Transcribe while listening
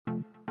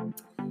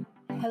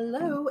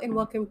Hello, and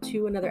welcome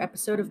to another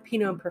episode of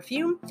Pinot and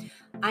Perfume.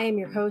 I am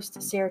your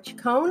host, Sarah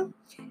Chacon,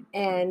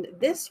 and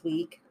this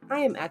week I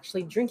am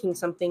actually drinking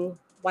something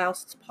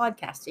whilst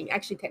podcasting.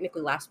 Actually,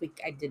 technically last week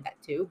I did that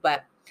too,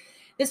 but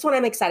this one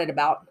I'm excited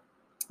about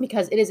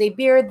because it is a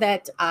beer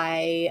that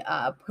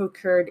I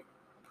procured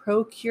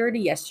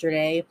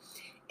yesterday.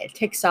 It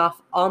ticks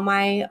off all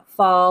my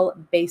fall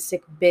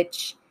basic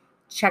bitch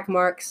check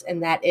marks,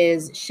 and that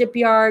is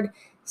Shipyard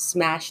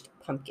Smashed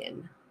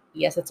Pumpkin.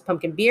 Yes, it's a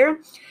pumpkin beer.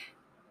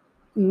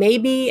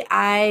 Maybe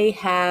I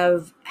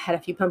have had a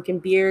few pumpkin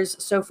beers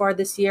so far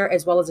this year,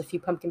 as well as a few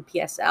pumpkin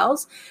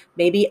PSLs.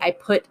 Maybe I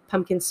put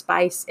pumpkin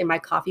spice in my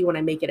coffee when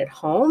I make it at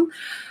home.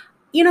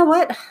 You know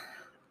what?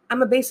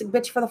 I'm a basic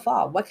bitch for the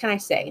fall. What can I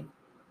say?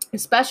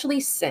 Especially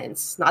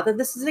since, not that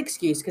this is an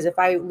excuse, because if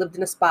I lived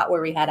in a spot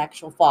where we had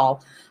actual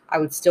fall, I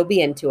would still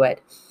be into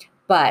it.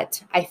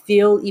 But I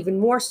feel even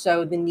more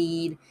so the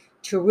need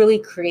to really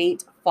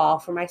create fall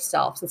for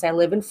myself since I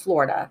live in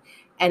Florida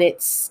and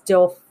it's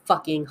still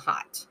fucking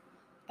hot.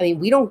 I mean,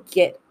 we don't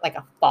get like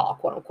a fall,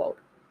 quote unquote.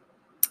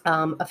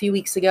 A few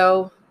weeks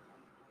ago,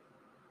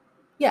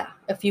 it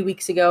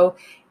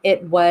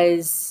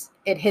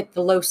hit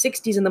the low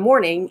 60s in the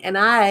morning, and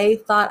I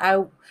thought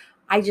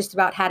I just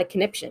about had a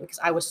conniption because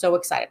I was so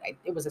excited.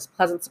 It was a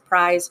pleasant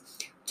surprise.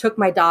 Took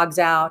my dogs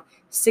out,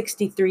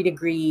 63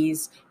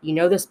 degrees. You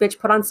know, this bitch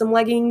put on some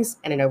leggings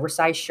and an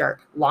oversized shirt,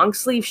 long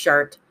sleeve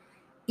shirt.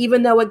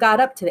 Even though it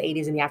got up to the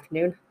 80s in the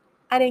afternoon,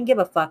 I didn't give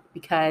a fuck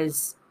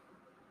because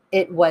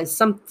it was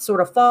some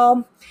sort of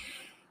fall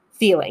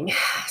feeling.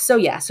 So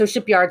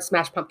Shipyard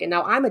Smash Pumpkin.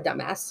 Now I'm a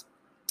dumbass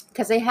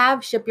because they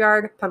have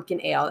Shipyard Pumpkin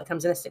Ale that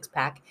comes in a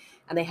 6-pack,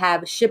 and they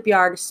have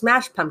Shipyard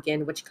Smash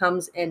Pumpkin, which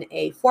comes in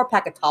a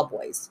 4-pack of Tall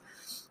Boys,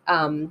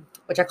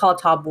 which I call a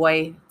Tall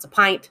Boy. It's a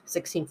pint,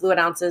 16 fluid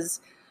ounces.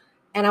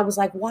 And I was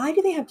like, why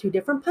do they have two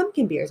different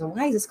pumpkin beers? And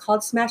why is this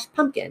called Smash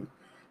Pumpkin?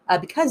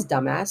 Because,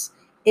 dumbass,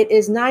 it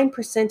is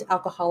 9%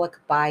 alcoholic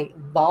by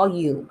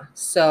volume.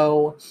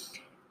 So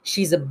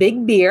she's a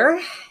big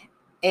beer,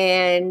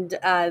 and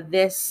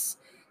this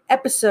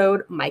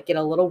episode might get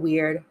a little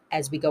weird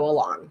as we go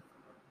along.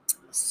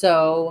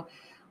 So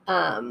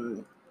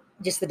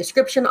just the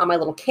description on my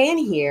little can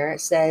here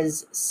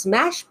says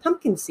Smash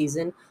Pumpkin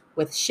Season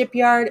with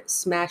Shipyard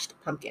Smashed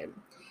Pumpkin.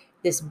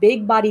 This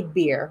big-bodied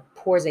beer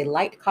pours a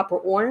light copper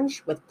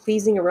orange with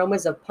pleasing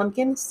aromas of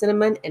pumpkin,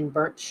 cinnamon, and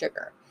burnt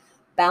sugar.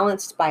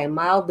 Balanced by a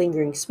mild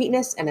lingering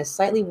sweetness and a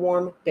slightly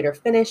warm, bitter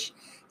finish,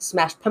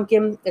 Smashed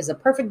Pumpkin is a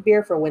perfect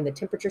beer for when the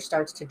temperature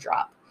starts to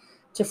drop.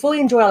 To fully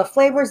enjoy all the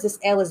flavors, this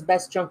ale is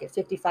best drunk at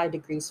 55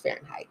 degrees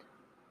Fahrenheit.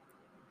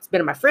 It's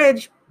been in my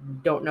fridge.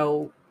 Don't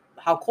know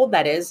how cold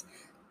that is,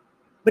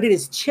 but it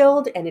is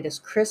chilled and it is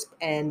crisp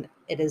and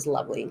it is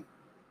lovely.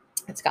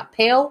 It's got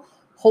pale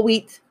whole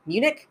wheat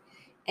Munich,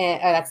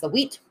 and that's the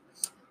wheat.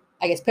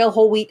 I guess pale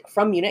whole wheat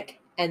from Munich,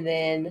 and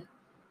then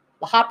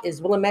the hop is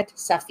Willamette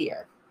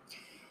Saphir.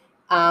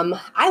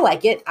 I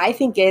like it. I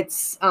think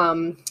it's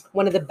I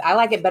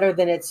like it better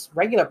than its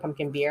regular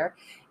pumpkin beer,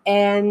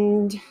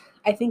 and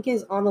I think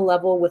is on the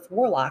level with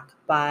Warlock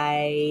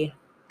by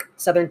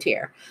Southern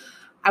Tier.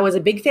 I was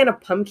a big fan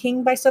of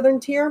Pumpkin by Southern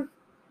Tier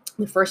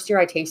the first year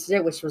I tasted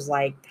it, which was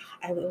like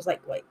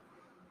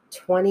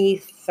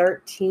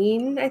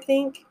 2013, I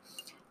think,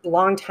 a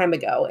long time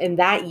ago. And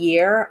that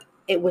year,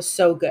 it was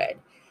so good.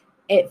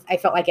 I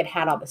felt like it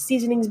had all the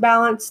seasonings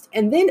balanced.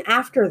 And then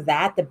after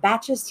that, the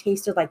batches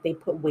tasted like they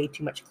put way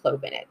too much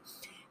clove in it.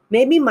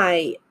 Maybe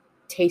my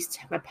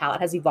palate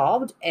has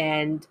evolved,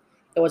 and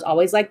it was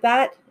always like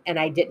that. And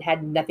I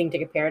had nothing to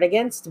compare it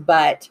against.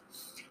 But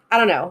I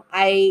don't know.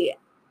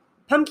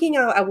 Pumpkin,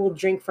 I will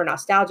drink for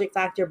nostalgic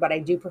factor, but I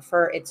do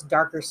prefer its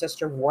darker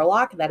sister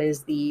Warlock. That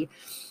is the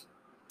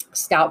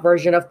stout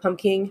version of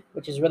Pumpkin,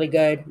 which is really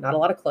good. Not a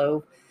lot of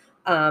clove.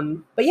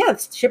 But yeah,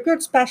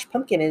 Shipyard Smash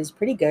Pumpkin is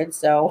pretty good.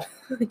 So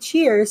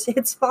cheers.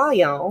 It's fall,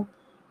 y'all.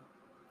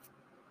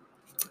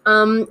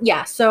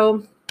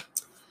 So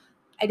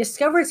I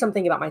discovered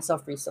something about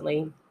myself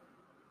recently.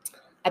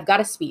 I've got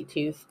a sweet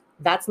tooth.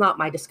 That's not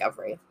my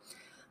discovery.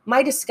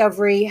 My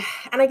discovery,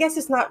 and I guess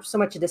it's not so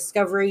much a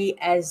discovery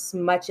as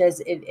much as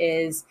it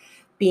is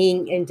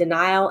being in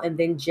denial and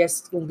then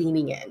just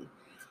leaning in.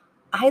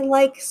 I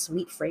like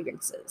sweet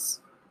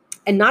fragrances,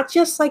 and not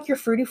just like your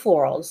fruity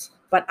florals,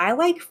 but I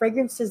like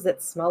fragrances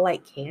that smell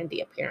like candy,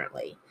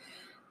 apparently.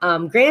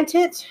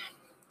 Granted,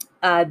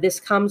 this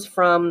comes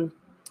from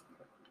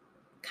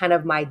kind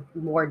of my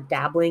more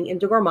dabbling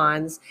into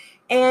gourmands,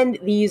 and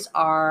these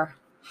are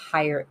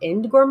higher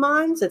end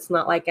gourmands. It's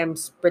not like I'm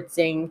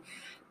spritzing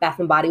Bath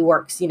and Body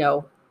Works,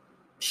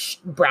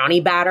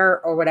 brownie batter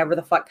or whatever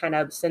the fuck kind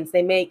of scents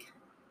they make.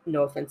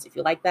 No offense if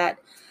you like that.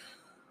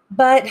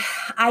 But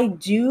I've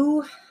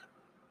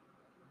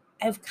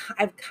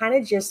kind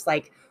of just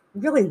like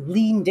really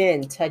leaned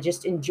in to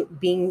just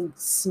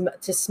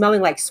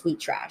smelling like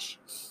sweet trash.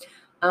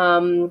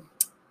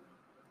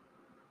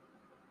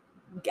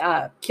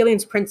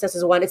 Killian's Princess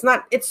is one.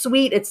 It's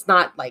sweet. It's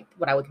not like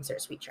what I would consider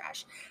sweet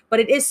trash, but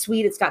it is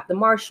sweet. It's got the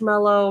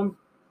marshmallow.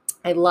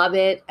 I love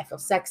it. I feel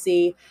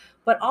sexy.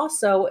 But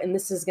also, and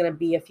this is going to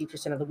be a future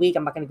scent of the week.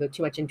 I'm not going to go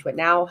too much into it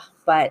now,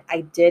 but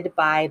I did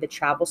buy the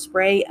travel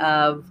spray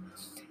of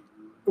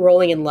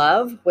Rolling in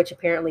Love, which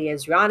apparently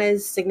is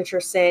Rihanna's signature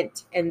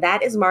scent. And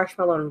that is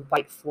marshmallow and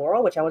white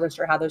floral, which I wasn't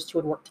sure how those two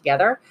would work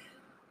together.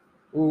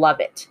 Love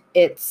it.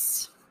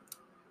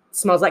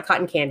 Smells like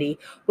cotton candy,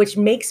 which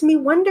makes me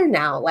wonder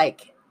now,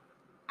 like,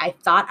 I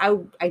thought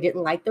I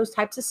didn't like those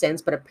types of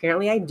scents, but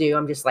apparently I do.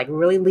 I'm just like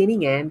really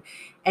leaning in.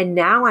 And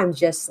now I'm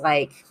just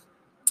like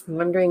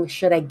wondering,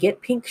 should I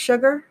get pink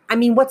sugar? I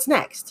mean, what's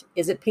next?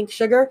 Is it pink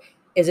sugar?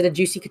 Is it a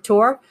Juicy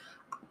Couture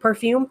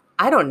perfume?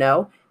 I don't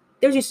know.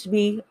 There used to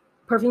be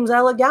perfumes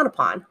I looked down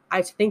upon. I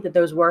used to think that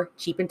those were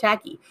cheap and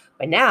tacky.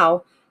 But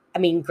now, I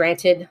mean,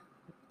 granted,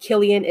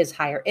 Killian is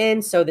higher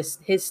end, so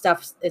his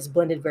stuff is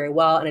blended very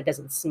well, and it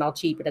doesn't smell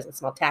cheap. It doesn't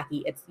smell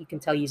tacky. You can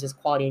tell he uses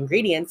quality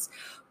ingredients.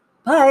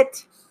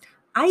 But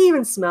I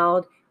even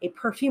smelled a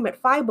perfume at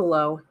Five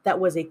Below that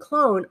was a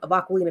clone of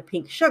Aquilina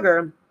Pink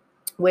Sugar,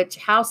 which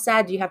how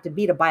sad do you have to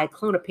be to buy a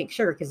clone of pink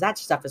sugar, because that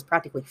stuff is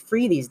practically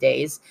free these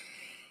days.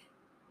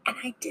 And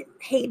I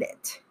didn't hate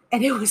it.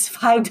 And it was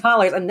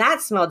 $5, and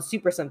that smelled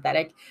super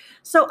synthetic.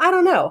 So I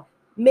don't know.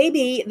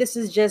 Maybe this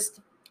is just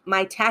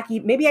my tacky.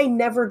 Maybe I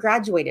never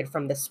graduated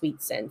from the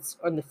sweet scents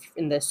or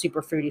in the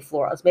super fruity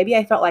florals. Maybe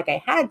I felt like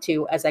I had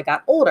to as I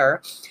got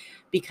older,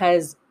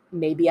 because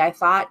maybe I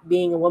thought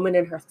being a woman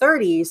in her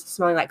 30s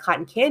smelling like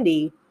cotton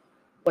candy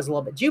was a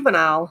little bit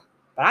juvenile,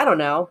 but I don't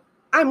know.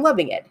 I'm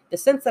loving it. The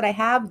scents that I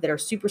have that are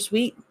super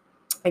sweet,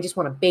 I just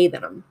want to bathe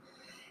in them.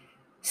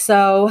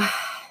 So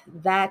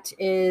that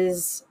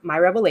is my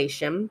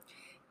revelation.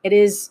 It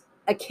is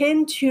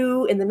akin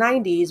to in the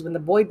 90s when the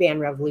boy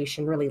band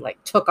revolution really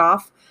like took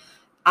off.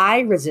 I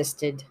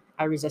resisted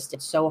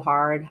so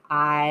hard.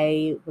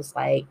 I was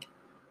like,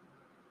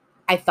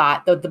 I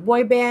thought the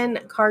boy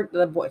band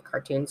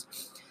cartoons,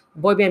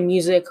 boy band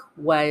music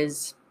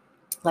was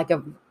like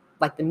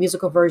the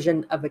musical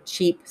version of a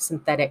cheap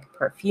synthetic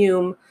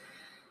perfume.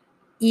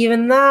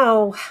 Even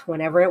though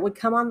whenever it would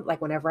come on,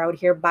 like whenever I would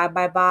hear Bye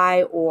Bye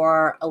Bye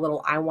or a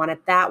little I Want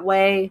It That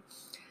Way,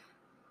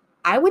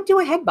 I would do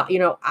a head bob.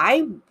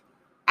 I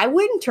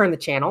wouldn't turn the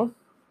channel.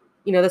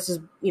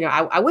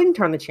 I wouldn't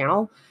turn the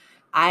channel.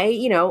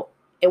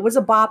 It was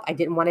a bop. I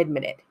didn't want to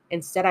admit it.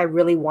 Instead, I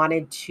really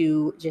wanted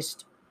to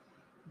just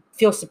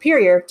feel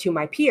superior to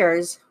my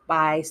peers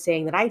by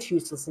saying that I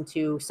choose to listen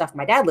to stuff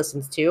my dad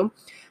listens to,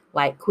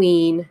 like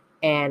Queen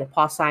and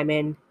Paul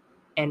Simon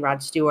and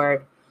Rod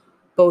Stewart,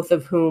 both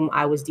of whom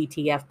I was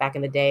DTF back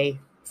in the day,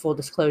 full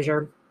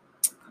disclosure.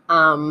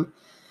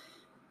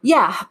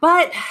 Yeah,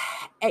 but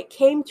it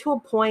came to a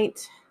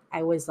point,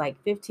 I was like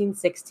 15,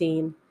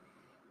 16.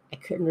 I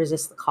couldn't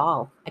resist the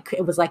call.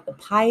 It was like the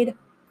Pied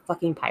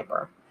fucking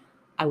Piper.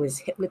 I was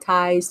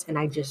hypnotized, and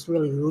I just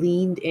really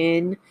leaned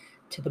in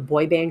to the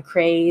boy band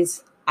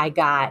craze. I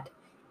got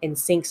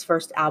NSYNC's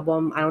first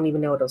album. I don't even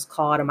know what it was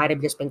called. It might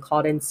have just been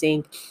called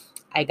NSYNC.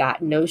 I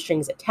got No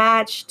Strings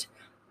Attached.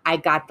 I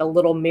got the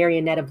little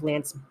marionette of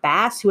Lance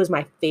Bass, who was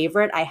my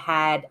favorite. I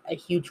had a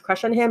huge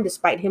crush on him,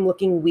 despite him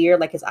looking weird,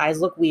 like his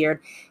eyes look weird.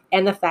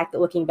 And the fact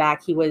that looking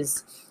back, he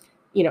was,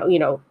 he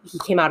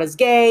came out as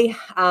gay.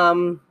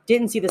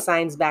 Didn't see the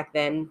signs back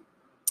then.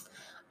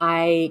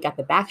 I got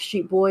the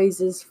Backstreet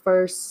Boys'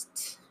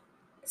 first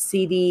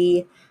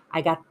CD.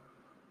 I got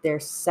their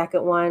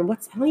second one.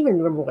 I don't even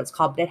remember what it's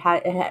called, but it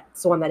had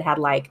it's the one that had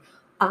like,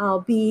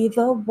 I'll be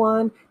the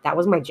one. That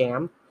was my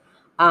jam.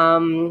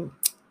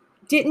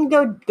 Didn't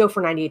go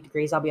for 98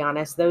 Degrees, I'll be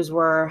honest. Those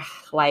were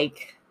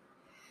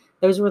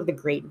the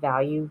great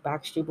value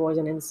Backstreet Boys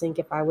and NSYNC,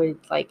 if I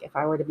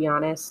were to be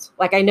honest.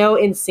 Like, I know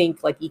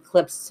NSYNC like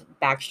eclipsed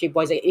Backstreet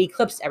Boys. It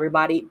eclipsed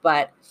everybody,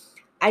 but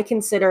I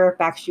consider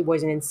Backstreet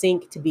Boys and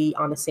NSYNC to be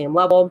on the same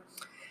level.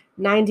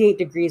 98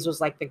 Degrees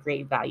was like the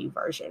great value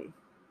version.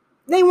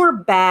 They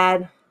weren't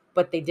bad,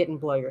 but they didn't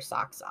blow your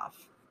socks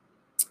off.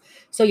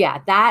 So yeah,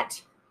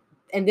 that.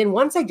 And then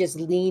once I just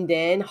leaned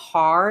in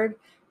hard,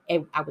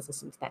 I was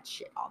listening to that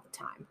shit all the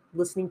time.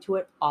 Listening to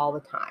it all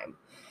the time.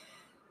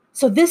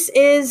 So this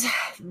is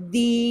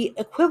the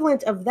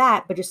equivalent of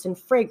that, but just in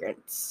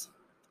fragrance.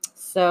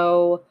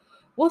 So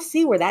we'll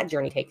see where that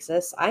journey takes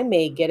us. I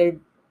may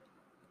get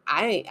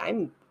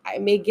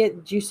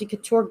Juicy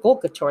Couture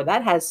Gold Couture.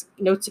 That has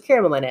notes of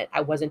caramel in it.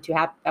 I wasn't too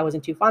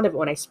fond of it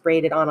when I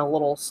sprayed it on a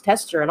little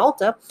tester in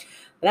Ulta,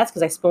 but that's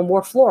because I spill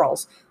more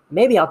florals.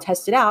 Maybe I'll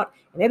test it out,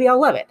 and maybe I'll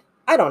love it.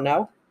 I don't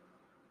know.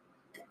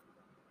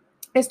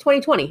 It's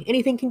 2020.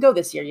 Anything can go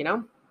this year, you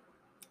know?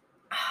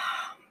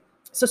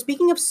 So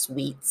speaking of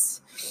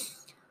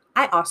sweets,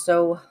 I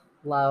also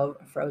love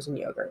frozen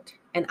yogurt.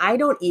 And I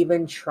don't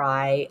even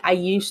try. I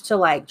used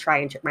to try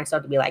and trick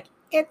myself to be like,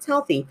 it's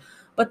healthy.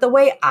 But the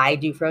way I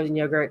do frozen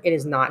yogurt, it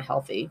is not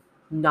healthy.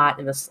 Not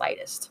in the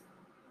slightest.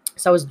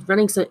 So I was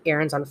running some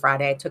errands on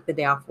Friday. I took the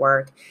day off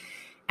work.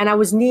 And I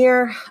was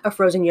near a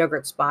frozen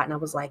yogurt spot. And I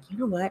was like, you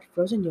know what?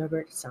 Frozen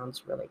yogurt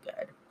sounds really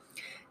good.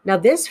 Now,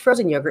 this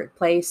frozen yogurt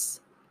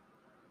place,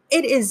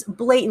 it is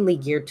blatantly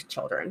geared to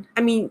children.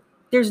 I mean,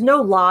 there's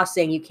no law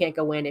saying you can't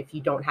go in if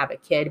you don't have a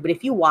kid. But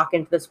if you walk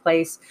into this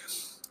place,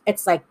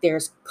 it's like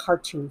there's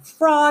cartoon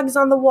frogs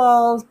on the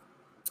walls.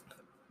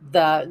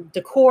 The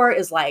decor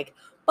is like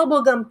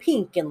bubblegum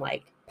pink and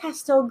like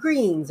pastel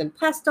greens and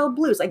pastel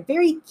blues, like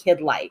very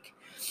kid-like.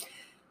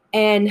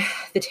 And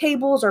the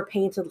tables are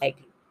painted like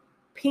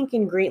pink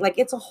and green. Like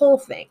it's a whole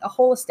thing, a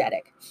whole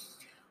aesthetic.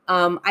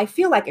 I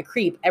feel like a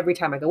creep every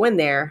time I go in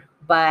there,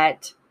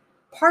 but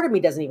part of me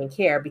doesn't even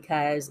care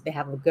because they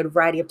have a good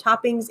variety of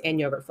toppings and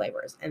yogurt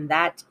flavors. And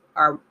that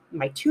are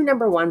my two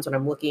number ones when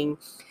I'm looking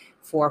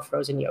for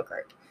frozen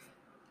yogurt.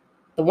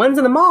 The ones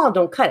in the mall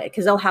don't cut it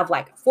because they'll have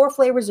like 4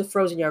 flavors of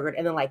frozen yogurt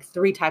and then like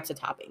 3 types of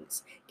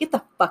toppings. Get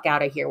the fuck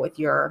out of here with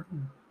your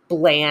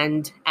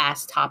bland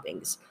ass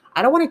toppings.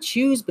 I don't want to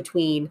choose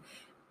between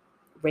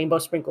rainbow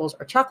sprinkles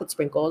or chocolate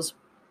sprinkles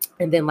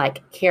and then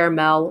like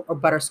caramel or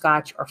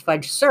butterscotch or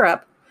fudge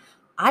syrup.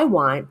 I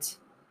want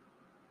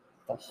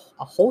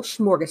a whole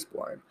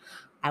smorgasbord.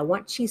 I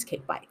want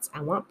cheesecake bites.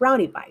 I want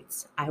brownie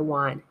bites. I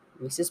want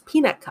Reese's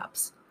peanut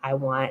cups. I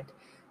want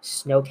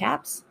snow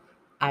caps.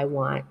 I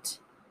want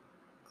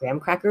graham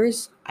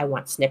crackers. I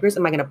want Snickers.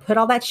 Am I going to put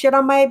all that shit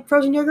on my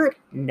frozen yogurt?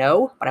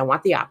 No, but I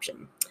want the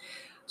option.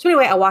 So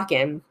anyway, I walk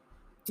in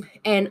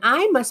and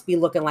I must be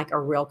looking like a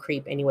real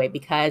creep anyway,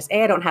 because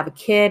A, I don't have a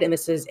kid and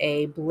this is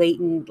a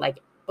blatant, like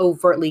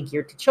overtly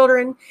geared to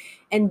children.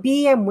 And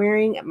B, I'm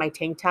wearing my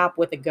tank top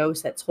with a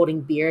ghost that's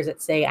holding beers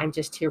that say, I'm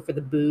just here for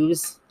the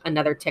booze.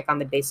 Another tick on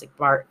the basic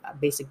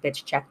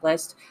bitch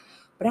checklist.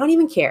 But I don't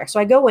even care. So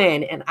I go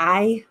in and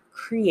I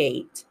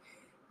create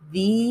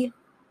the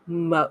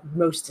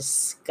most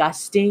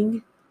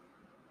disgusting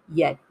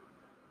yet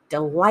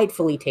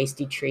delightfully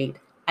tasty treat.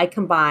 I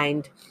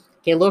combined,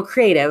 get a little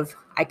creative,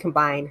 I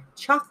combine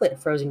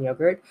chocolate frozen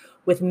yogurt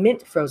with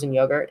mint frozen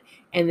yogurt,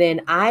 and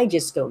then I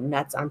just go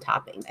nuts on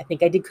toppings. I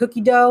think I did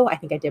cookie dough. I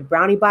think I did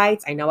brownie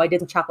bites. I know I did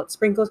some chocolate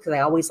sprinkles because I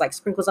always like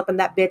sprinkles up in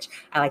that bitch.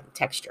 I like the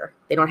texture.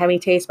 They don't have any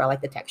taste, but I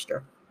like the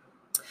texture.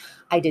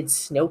 I did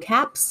snow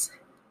caps,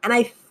 and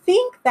I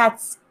think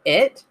that's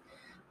it.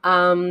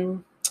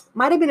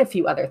 Might have been a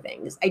few other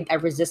things. I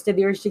resisted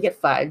the urge to get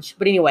fudge,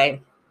 but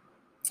anyway,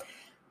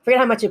 forget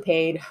how much I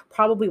paid.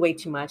 Probably way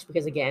too much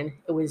because again,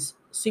 it was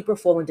super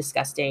full and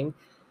disgusting.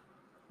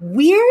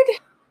 Weird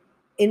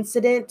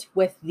incident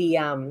with the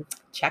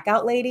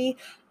checkout lady.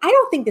 I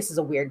don't think this is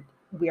a weird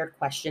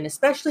question,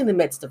 especially in the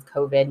midst of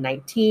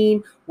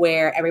COVID-19,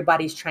 where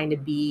everybody's trying to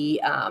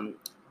be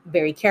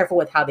very careful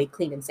with how they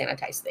clean and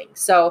sanitize things.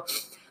 So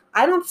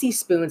I don't see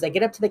spoons. I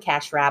get up to the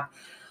cash wrap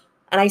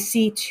and I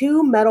see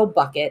 2 metal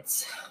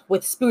buckets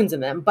with spoons in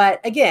them. But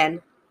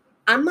again,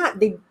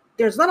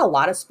 there's not a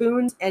lot of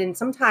spoons. And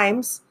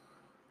sometimes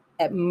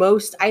at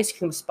most ice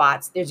cream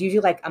spots, there's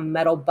usually like a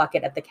metal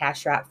bucket at the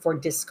cash wrap for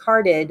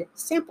discarded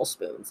sample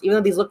spoons, even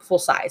though these look full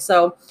size.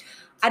 So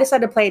I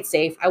decided to play it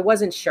safe. I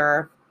wasn't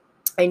sure.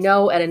 I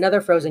know at another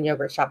frozen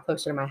yogurt shop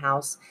closer to my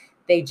house,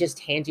 they just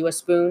hand you a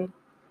spoon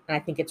and I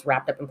think it's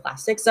wrapped up in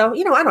plastic. So,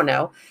 I don't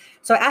know.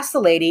 So I asked the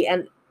lady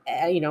and,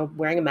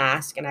 wearing a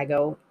mask and I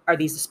go, are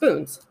these the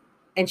spoons?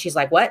 And she's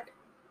like, what?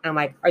 And I'm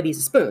like, are these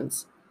the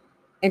spoons?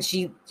 And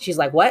she's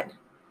like, what?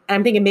 And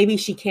I'm thinking maybe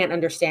she can't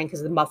understand because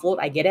of the muffled.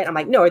 I get it. I'm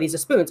like, no, are these the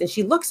spoons? And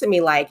she looks at me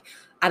like,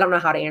 I don't know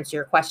how to answer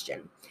your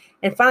question.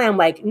 And finally, I'm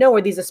like, no,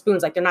 are these the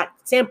spoons? Like, they're not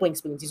sampling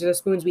spoons. These are the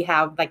spoons we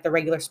have, like the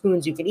regular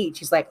spoons you can eat.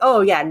 She's like, oh,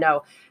 yeah,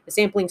 no. The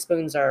sampling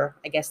spoons are,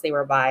 I guess they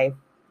were by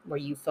where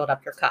you filled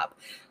up your cup.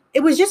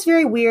 It was just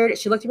very weird.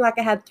 She looked at me like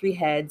I had 3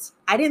 heads.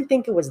 I didn't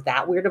think it was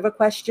that weird of a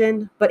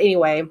question. But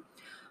anyway,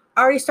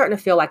 already starting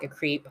to feel like a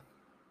creep.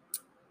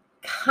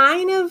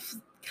 Kind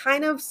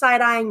of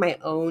side-eyeing my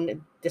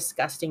own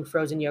disgusting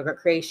frozen yogurt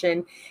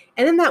creation.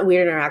 And then that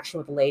weird interaction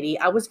with the lady.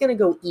 I was going to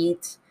go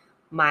eat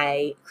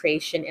my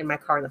creation in my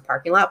car in the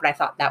parking lot, but I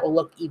thought that would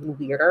look even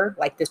weirder.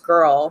 Like this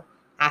girl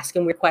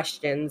asking weird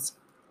questions,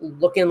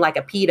 looking like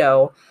a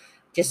pedo,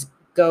 just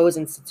goes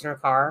and sits in her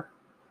car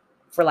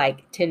for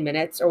like 10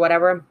 minutes or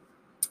whatever.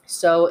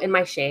 So in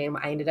my shame,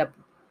 I ended up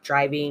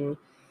driving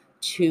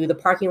to the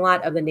parking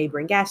lot of the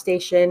neighboring gas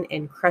station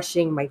and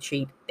crushing my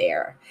treat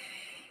there.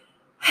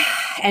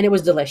 And it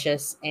was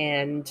delicious.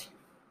 And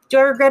do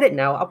I regret it?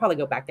 No, I'll probably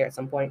go back there at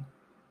some point.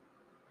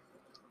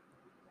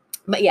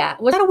 But yeah,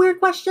 was that a weird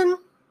question?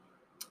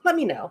 Let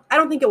me know. I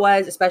don't think it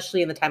was,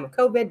 especially in the time of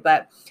COVID,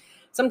 but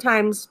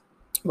sometimes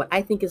what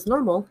I think is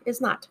normal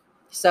is not.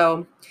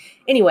 So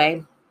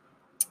anyway,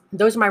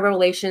 those are my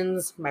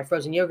revelations, my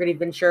frozen yogurt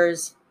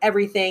adventures,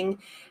 everything.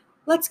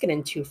 Let's get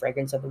into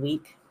fragrance of the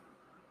week.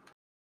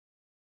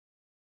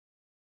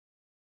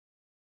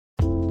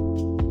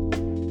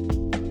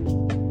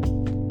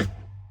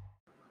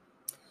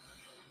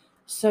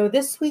 So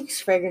this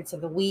week's fragrance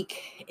of the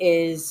week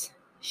is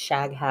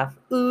Shag Half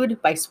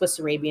Oud by Swiss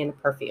Arabian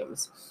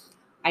Perfumes.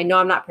 I know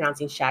I'm not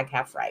pronouncing Shag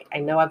Half right. I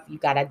know you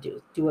got to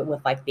do it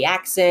with like the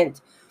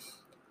accent.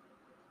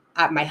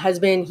 My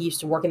husband, he used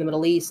to work in the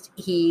Middle East.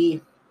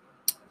 He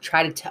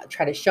tried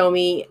to show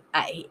me,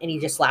 and he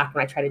just laughed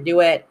when I tried to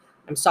do it.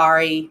 I'm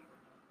sorry.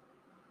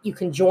 You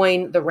can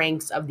join the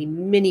ranks of the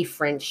mini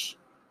French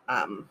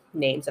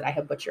names that I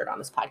have butchered on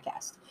this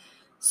podcast.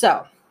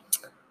 So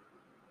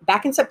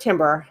back in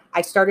September,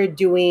 I started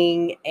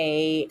doing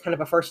a kind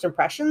of a first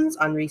impressions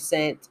on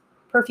recent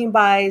perfume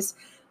buys.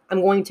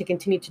 I'm going to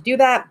continue to do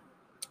that.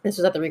 This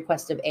was at the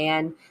request of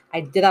Anne.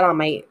 I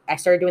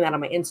started doing that on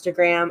my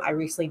Instagram. I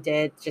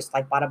recently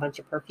bought a bunch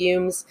of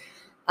perfumes.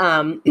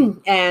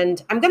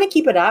 And I'm going to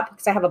keep it up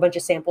because I have a bunch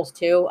of samples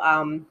too.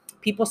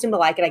 People seem to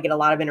like it. I get a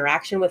lot of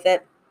interaction with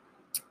it.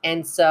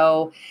 And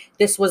so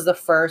this was the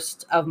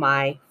first of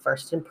my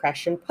first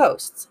impression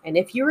posts. And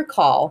if you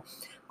recall,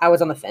 I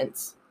was on the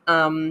fence.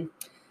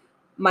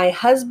 My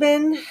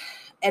husband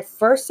at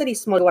first said he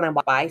smelled when I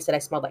walked by. He said I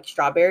smelled like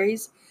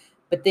strawberries,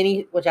 but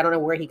then which I don't know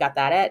where he got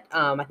that at.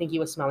 I think he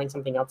was smelling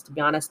something else, to be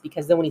honest,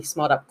 because then when he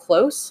smelled up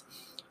close,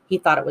 he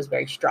thought it was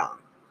very strong.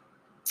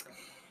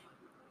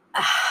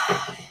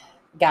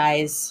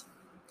 Guys,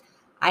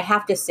 I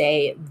have to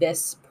say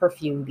this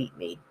perfume beat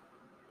me.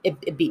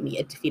 It beat me.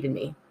 It defeated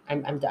me.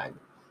 I'm done.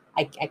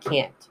 I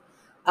can't.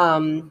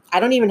 I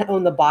don't even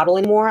own the bottle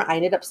anymore. I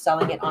ended up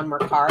selling it on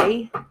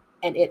Mercari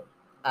and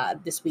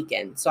this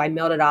weekend. So I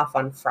mailed it off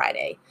on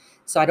Friday.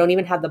 So I don't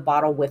even have the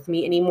bottle with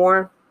me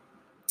anymore.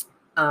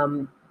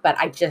 But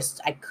I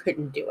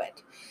couldn't do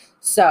it.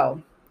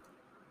 So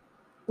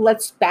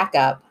let's back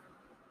up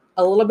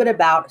a little bit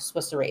about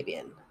Swiss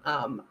Arabian.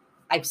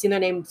 I've seen their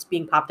names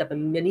being popped up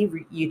in many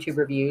YouTube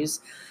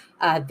reviews.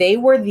 They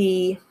were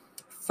the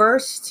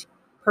first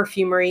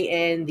perfumery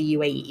in the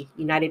UAE,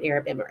 United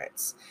Arab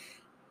Emirates.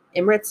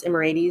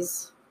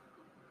 Emirates.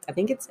 I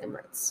think it's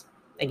Emirates.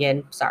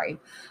 Again, sorry.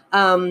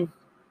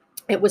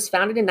 It was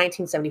founded in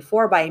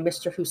 1974 by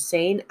Mr.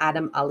 Hussein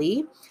Adam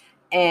Ali,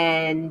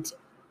 and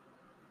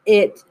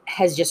it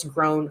has just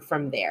grown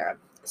from there.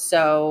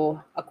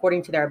 So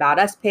according to their About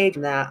Us page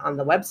on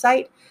the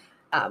website,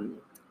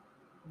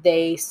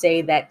 they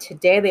say that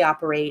today they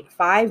operate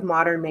 5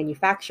 modern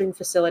manufacturing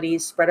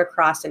facilities spread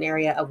across an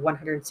area of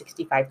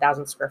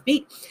 165,000 square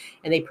feet,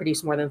 and they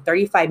produce more than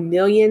 35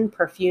 million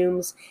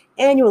perfumes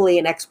annually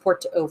and export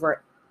to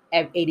over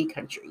 80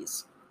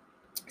 countries.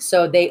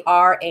 So they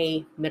are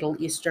a Middle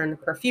Eastern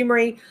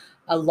perfumery.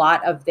 A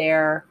lot of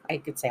I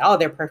could say all of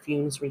their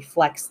perfumes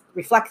reflect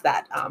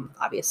that,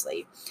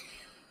 obviously.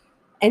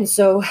 And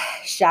so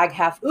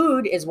Shaghaf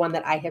Oud is one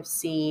that I have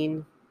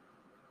seen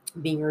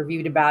being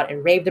reviewed about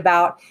and raved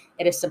about.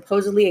 It is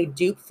supposedly a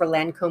dupe for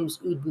Lancome's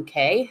Oud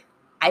Bouquet.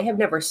 I have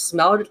never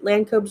smelled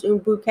Lancome's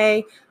Oud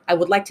Bouquet. I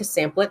would like to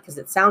sample it because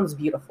it sounds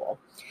beautiful.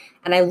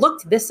 And I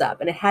looked this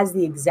up and it has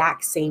the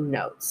exact same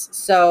notes.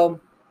 So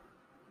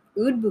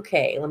Oud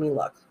Bouquet, let me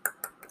look.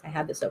 I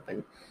had this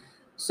open.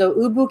 So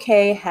Oud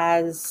Bouquet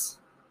has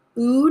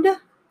oud.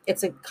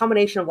 It's a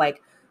combination of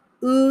like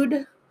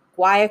oud,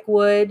 guaiac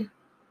wood,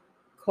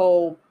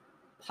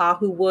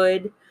 kopahu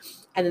wood,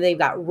 and then they've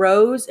got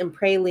rose and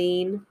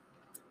praline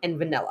and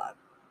vanilla.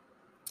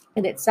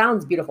 And it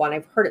sounds beautiful, and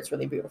I've heard it's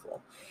really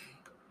beautiful.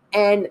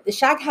 And the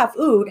Shaghaf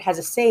Oud has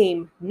the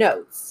same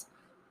notes,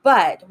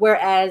 but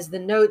whereas the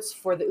notes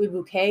for the Oud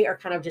Bouquet are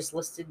kind of just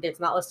listed, it's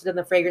not listed in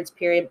the fragrance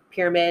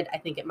pyramid. I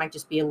think it might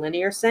just be a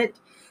linear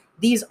scent.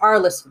 These are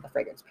listed in the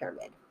fragrance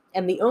pyramid.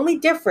 And the only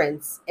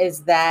difference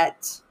is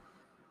that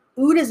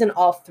oud is in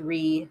all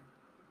 3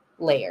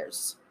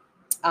 layers.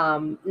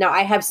 Now,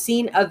 I have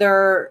seen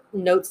other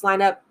notes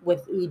line up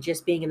with oud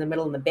just being in the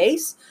middle and the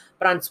base,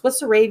 but on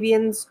Swiss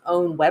Arabian's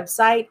own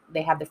website,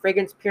 they have the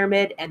fragrance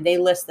pyramid, and they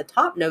list the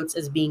top notes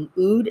as being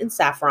oud and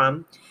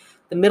saffron.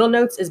 The middle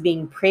notes as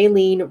being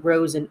praline,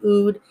 rose, and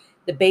oud.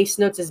 The base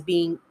notes as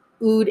being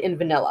oud and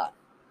vanilla.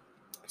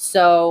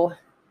 So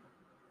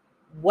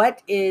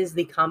what's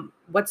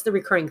the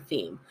recurring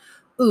theme?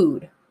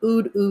 Oud,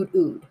 oud, oud,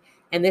 oud.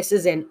 And this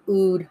is an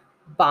oud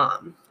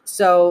bomb.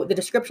 So the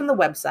description on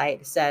the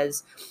website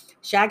says,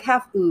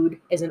 Shaghaf Oud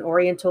is an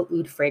oriental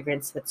oud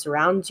fragrance that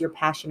surrounds your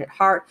passionate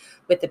heart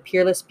with the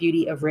peerless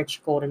beauty of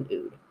rich golden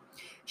oud.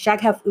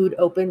 Shaghaf Oud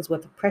opens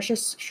with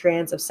precious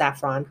strands of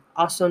saffron,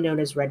 also known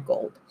as red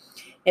gold.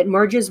 It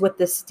merges with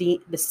the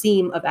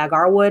seam of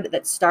agar wood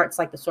that starts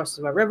like the source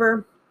of a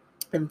river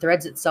and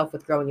threads itself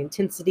with growing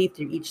intensity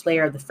through each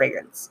layer of the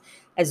fragrance.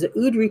 As the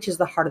oud reaches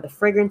the heart of the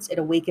fragrance, it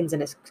awakens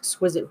an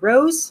exquisite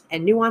rose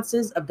and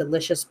nuances of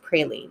delicious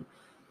praline.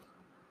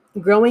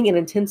 Growing in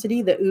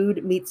intensity, the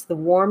oud meets the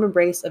warm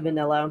embrace of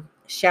vanilla,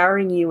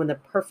 showering you in the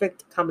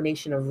perfect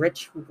combination of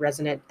rich,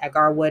 resonant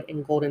agar wood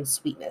and golden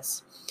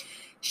sweetness.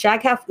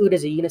 Shaghaf Oud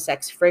is a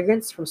unisex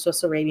fragrance from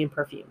Swiss Arabian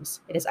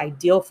Perfumes. It is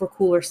ideal for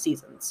cooler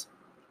seasons.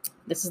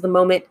 This is the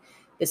moment.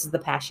 This is the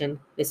passion.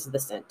 This is the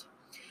scent.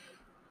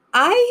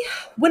 I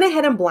went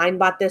ahead and blind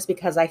bought this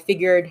because I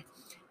figured,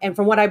 and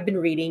from what I've been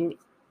reading,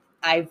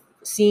 I've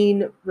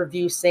seen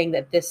reviews saying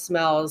that this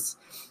smells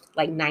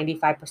like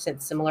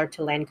 95% similar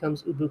to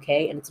Lancome's Oud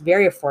Bouquet, and it's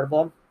very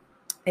affordable.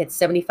 It's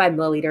 75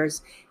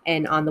 milliliters,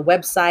 and on the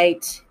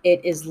website,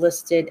 it is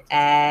listed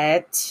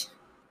at,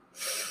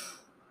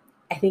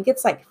 I think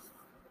it's like,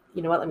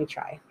 you know what, let me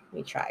try.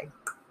 Let's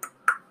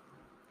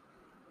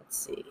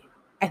see.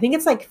 I think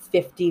it's like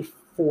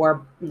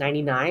 $54.99,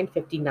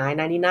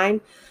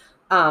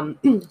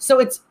 $59.99. So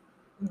it's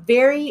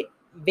very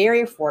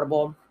very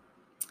affordable.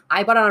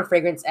 I bought it on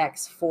Fragrance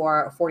X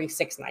for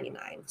 $46.99.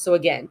 So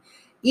again,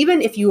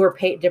 even if you were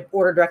paid to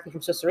order directly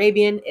from Swiss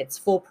Arabian, it's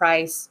full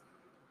price,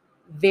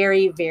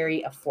 very,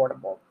 very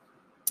affordable.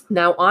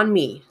 Now on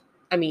me,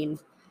 I mean,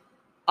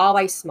 all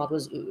I smelled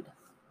was oud.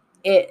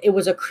 It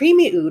was a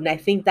creamy oud, and I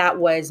think that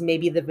was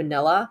maybe the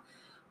vanilla,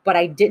 but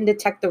I didn't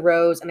detect the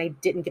rose and I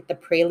didn't get the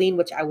praline,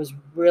 which I was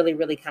really,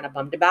 really kind of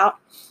bummed about.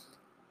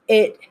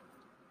 It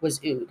was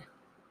oud,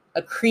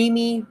 a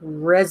creamy,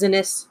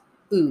 resinous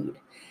oud.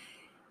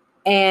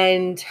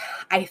 And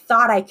I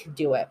thought I could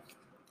do it.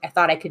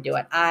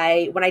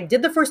 When I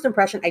did the first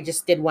impression, I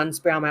just did one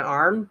spray on my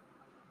arm.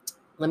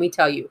 Let me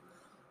tell you,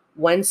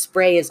 one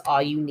spray is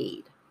all you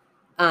need.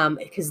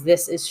 Because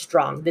this is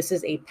strong. This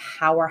is a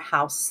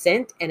powerhouse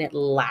scent and it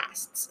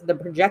lasts. The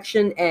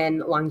projection and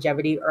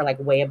longevity are like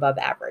way above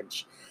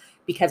average.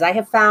 Because I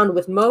have found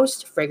with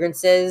most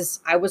fragrances,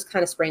 I was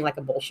kind of spraying like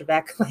a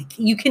Bolshevik. Like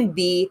you can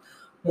be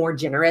more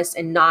generous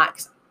and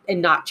not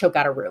choke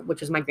out a room,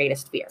 which was my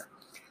greatest fear.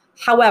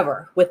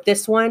 However, with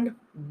this one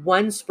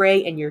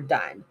spray and you're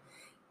done.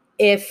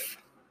 If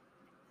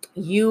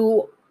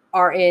you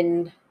are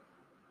in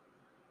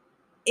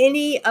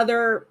any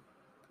other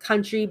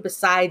country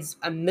besides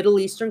a Middle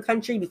Eastern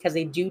country, because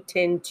they do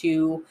tend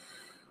to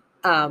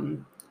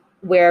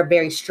wear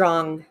very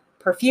strong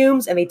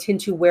perfumes and they tend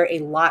to wear a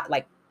lot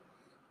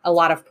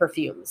of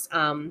perfumes.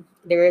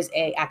 There is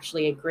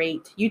actually a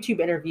great YouTube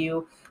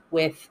interview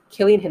with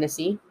Killian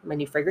Hennessy, my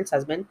new fragrance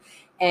husband,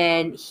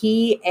 and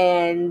he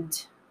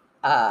and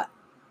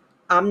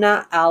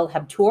Amna Al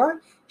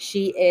Habtour.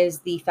 She is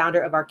the founder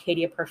of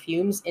Arcadia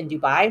Perfumes in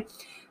Dubai.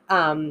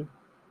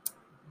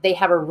 They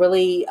have a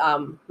really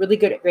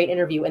great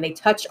interview, and they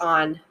touch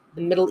on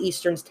the Middle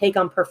Eastern's take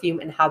on perfume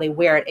and how they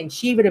wear it. And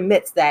she even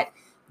admits that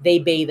they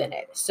bathe in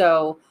it.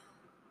 So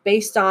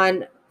based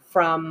on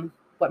from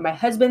what my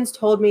husband's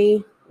told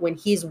me when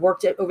he's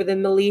worked it over the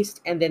Middle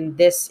East and then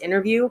this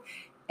interview,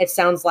 it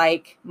sounds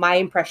like my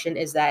impression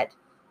is that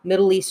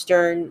Middle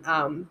Eastern,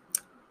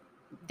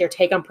 their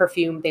take on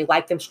perfume, they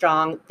like them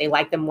strong, they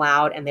like them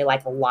loud, and they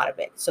like a lot of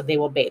it. So they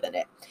will bathe in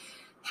it.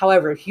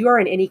 However, if you are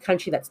in any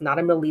country that's not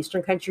a Middle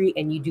Eastern country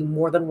and you do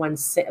more than one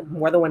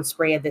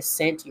spray of this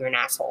scent, you're an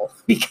asshole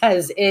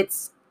because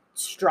it's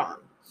strong.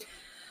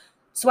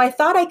 So I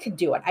thought I could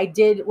do it. I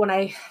did when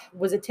I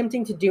was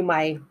attempting to do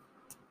my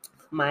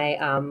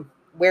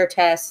wear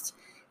test,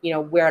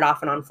 wear it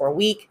off and on for a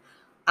week.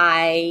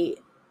 I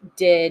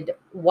did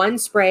one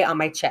spray on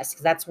my chest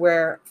because that's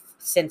where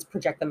scents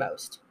project the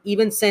most.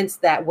 Even scents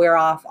that wear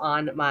off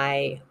on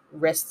my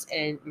wrists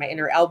and my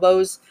inner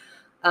elbows,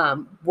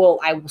 I will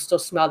still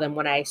smell them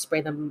when I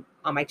spray them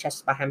on my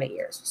chest behind my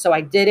ears. So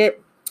I did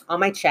it on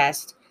my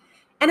chest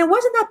and it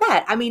wasn't that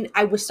bad. I mean,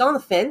 I was still on the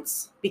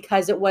fence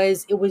because it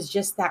was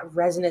just that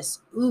resinous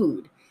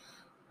oud.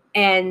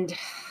 And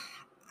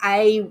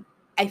I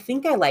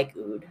think I like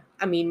oud.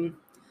 I mean,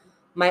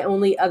 my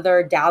only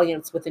other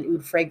dalliance with an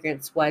oud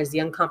fragrance was the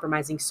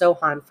Uncompromising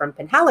Sohan from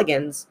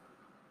Penhaligon's.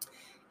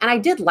 And I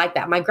did like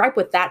that. My gripe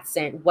with that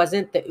scent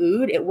wasn't the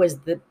oud. It was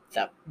the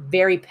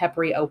very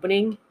peppery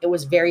opening. It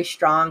was very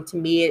strong. To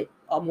me, it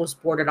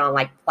almost bordered on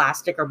like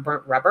plastic or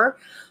burnt rubber.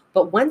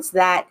 But once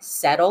that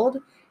settled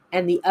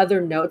and the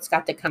other notes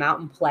got to come out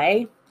and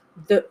play,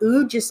 the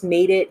oud just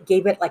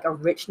gave it like a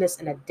richness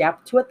and a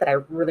depth to it that I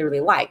really,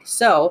 really like.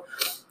 So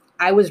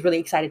I was really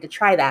excited to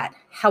try that.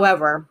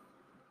 However,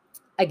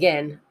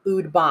 again,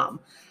 oud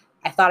bomb.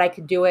 I thought I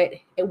could do it.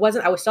 I was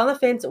still on the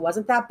fence. It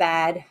wasn't that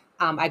bad.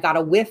 I got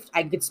a whiff.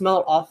 I could smell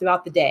it all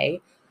throughout the day.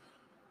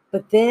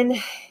 But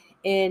then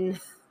in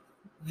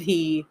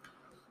the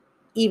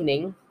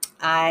evening,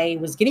 I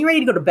was getting ready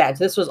to go to bed.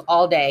 So this was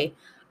all day.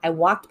 I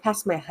walked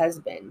past my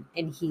husband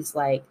and he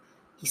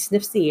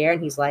sniffs the air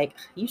and he's like,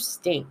 "You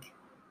stink.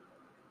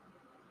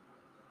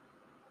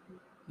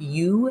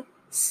 You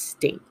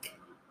stink."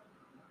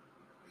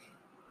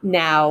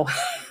 Now,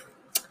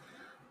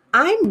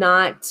 I'm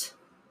not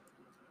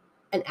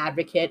an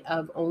advocate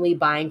of only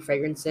buying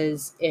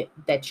fragrances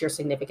that your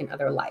significant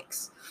other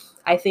likes.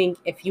 I think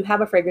if you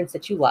have a fragrance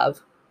that you love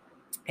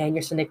and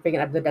your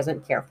significant other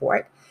doesn't care for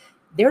it,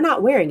 they're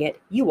not wearing it,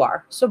 you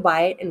are. So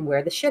buy it and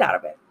wear the shit out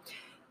of it.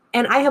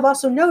 And I have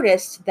also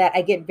noticed that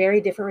I get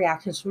very different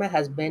reactions from my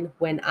husband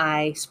when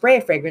I spray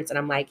a fragrance and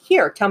I'm like,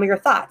 "Here, tell me your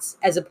thoughts,"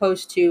 as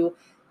opposed to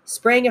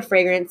spraying a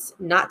fragrance,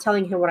 not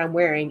telling him what I'm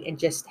wearing, and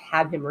just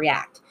have him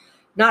react.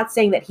 Not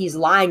saying that he's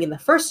lying in the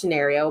first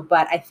scenario,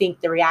 but I think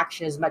the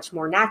reaction is much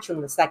more natural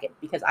in the second,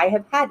 because I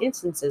have had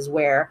instances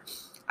where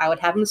I would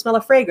have him smell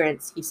a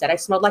fragrance. He said I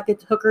smelled like a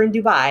hooker in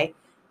Dubai.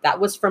 That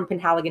was from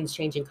Penhaligon's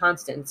Changing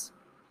Constants,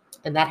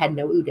 and that had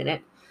no oud in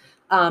it.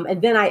 And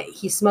then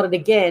he smelled it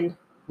again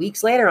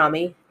weeks later on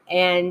me,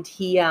 and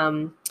he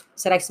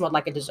said I smelled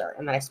like a dessert,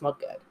 and that I smelled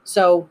good.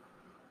 So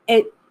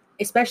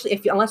especially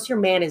unless your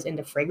man is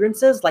into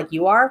fragrances like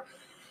you are,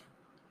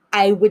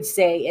 I would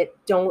say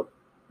don't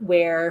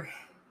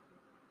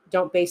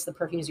base the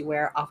perfumes you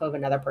wear off of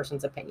another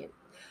person's opinion.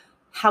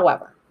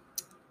 However,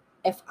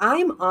 if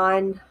I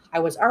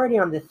was already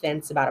on the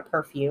fence about a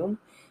perfume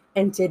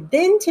And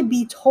to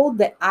be told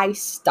that I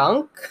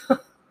stunk,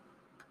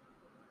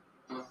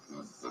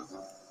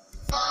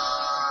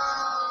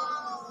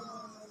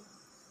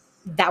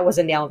 that was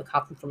a nail in the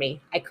coffin for me.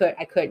 I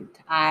couldn't.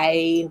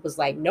 I was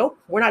like, nope,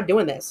 we're not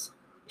doing this.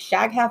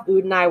 Shag Half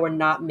Oud and I were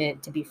not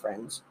meant to be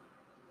friends.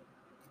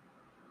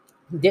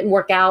 Didn't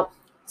work out.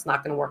 It's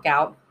not going to work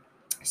out.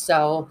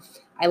 So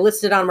I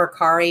listed on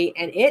Mercari,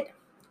 and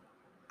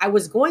I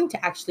was going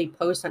to actually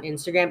post on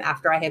Instagram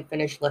after I had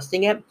finished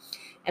listing it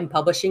and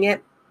publishing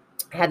it.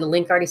 I had the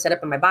link already set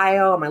up in my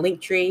bio, on my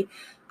link tree.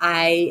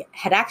 I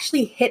had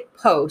actually hit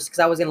post because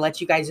I was going to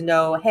let you guys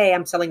know, hey,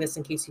 I'm selling this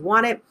in case you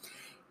want it.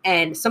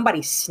 And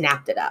somebody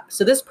snapped it up.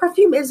 So this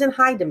perfume is in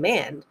high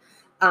demand.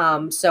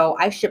 So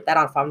I shipped that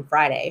on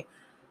Friday,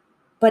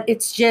 but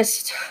it's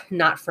just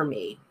not for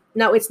me.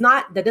 Now, it's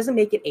not, that doesn't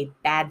make it a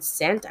bad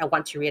scent. I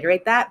want to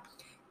reiterate that.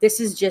 This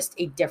is just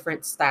a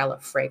different style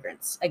of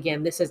fragrance.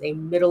 Again, this is a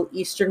Middle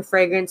Eastern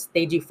fragrance.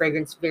 They do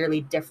fragrance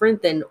fairly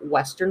different than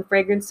Western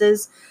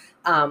fragrances.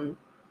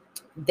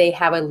 They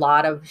have a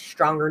lot of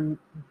stronger,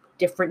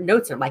 different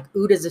notes in them. Like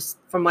oud is,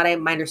 from what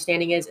my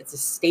understanding is, it's a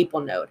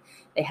staple note.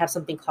 They have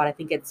something called, I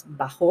think it's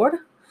bahor.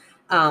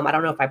 I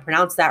don't know if I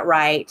pronounced that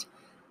right.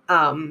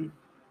 I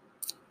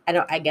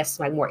guess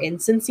my more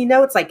incensey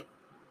notes, like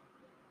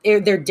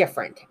they're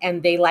different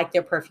and they like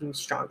their perfume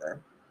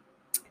stronger.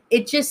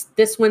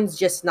 This one's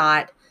just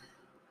not,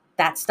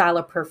 that style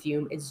of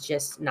perfume is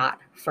just not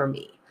for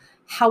me.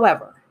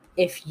 However,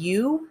 if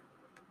you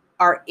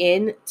are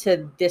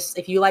into this,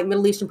 if you like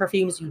Middle Eastern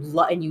perfumes, you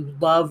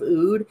love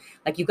oud,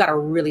 like you got to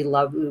really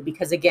love oud,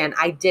 because again,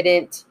 I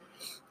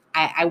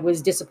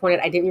was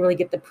disappointed. I didn't really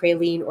get the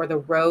praline or the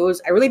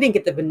rose. I really didn't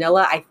get the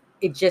vanilla.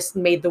 It just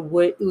made the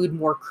oud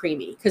more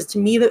creamy, because to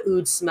me the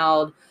oud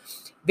smelled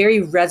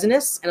very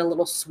resinous and a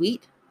little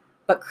sweet,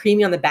 but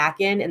creamy on the back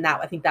end. And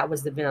I think that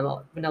was the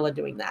vanilla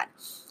doing that.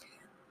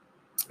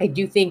 I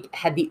do think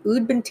had the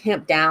oud been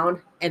tamped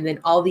down and then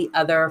all the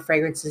other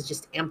fragrances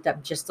just amped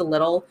up just a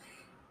little,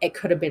 it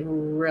could have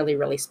been really,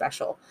 really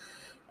special.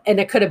 And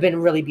it could have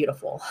been really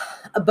beautiful.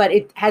 But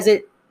as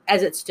it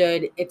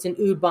stood, it's an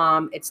oud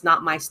bomb. It's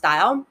not my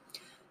style.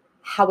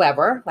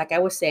 However, like I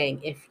was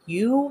saying, if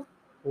you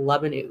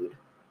love an oud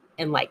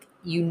and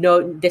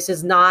this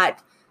is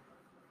not,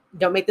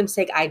 don't make the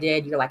mistake I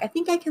did. You're like, I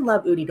think I can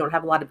love oud. You don't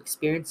have a lot of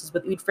experiences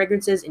with oud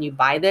fragrances and you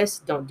buy this,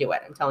 don't do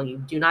it. I'm telling you,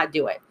 do not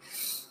do it.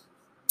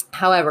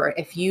 However,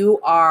 if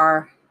you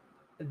are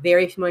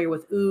very familiar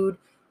with oud,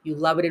 you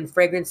love it in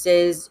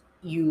fragrances,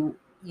 you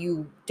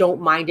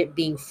don't mind it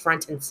being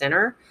front and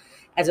center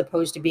as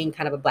opposed to being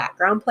kind of a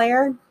background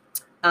player,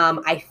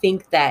 I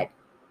think that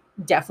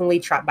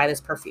definitely buy this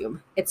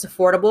perfume. It's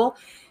affordable.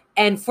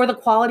 And for the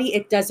quality,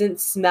 it doesn't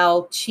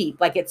smell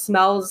cheap. Like it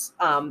smells,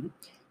 I've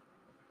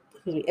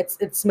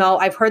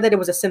heard that it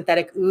was a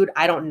synthetic oud.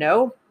 I don't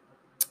know,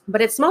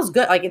 but it smells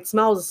good. Like it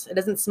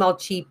doesn't smell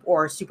cheap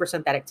or super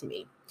synthetic to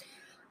me.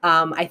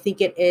 I think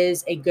it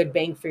is a good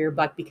bang for your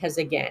buck because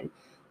again,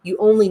 you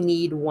only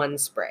need one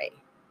spray,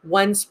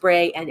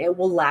 and it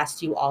will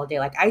last you all day.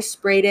 Like I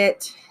sprayed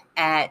it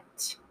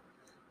at,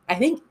 I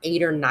think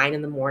 8 or 9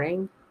 in the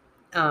morning.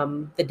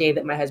 The day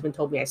that my husband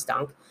told me I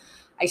stunk,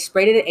 I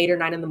sprayed it at 8 or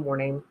 9 in the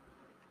morning.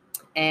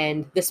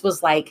 And this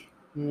was like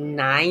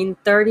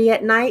 9:30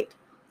 at night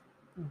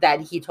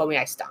that he told me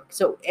I stunk.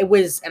 So it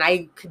was, and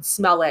I could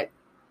smell it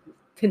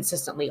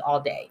consistently all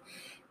day.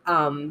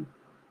 So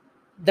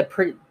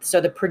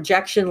the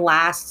projection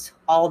lasts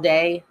all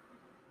day.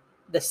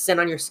 The scent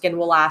on your skin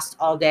will last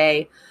all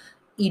day.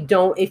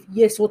 If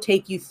this will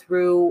take you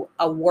through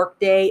a work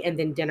day and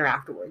then dinner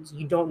afterwards,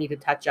 you don't need to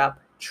touch up,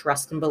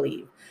 trust and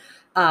believe.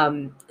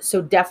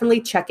 So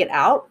definitely check it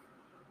out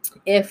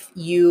if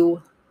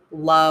you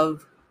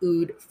love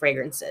oud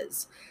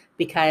fragrances,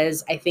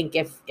 because I think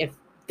if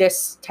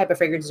this type of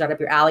fragrance is right up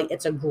your alley,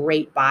 it's a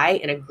great buy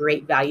and a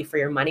great value for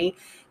your money.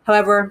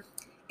 However,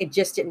 it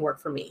just didn't work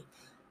for me.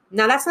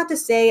 Now, that's not to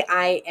say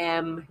I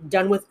am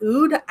done with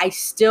oud. I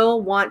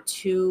still want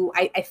to,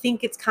 I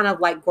think it's kind of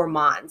like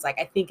gourmands. Like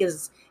I think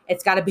it's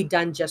got to be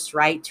done just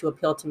right to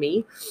appeal to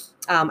me.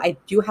 I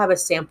do have a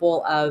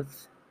sample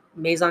of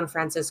Maison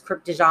Francis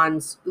Cric de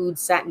Jean's Oud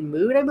Satin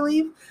Mood, I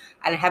believe.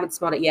 And I haven't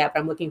smelled it yet,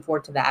 but I'm looking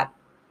forward to that.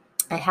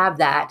 I have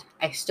that.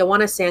 I still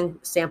want to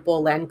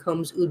sample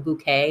Lancome's Oud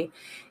Bouquet.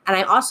 And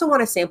I also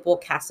want to sample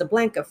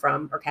Casablanca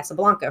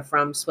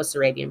from Swiss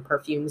Arabian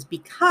Perfumes,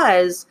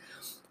 because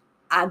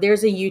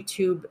there's a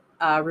YouTube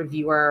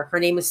reviewer. Her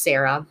name is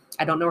Sarah.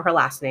 I don't know her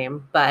last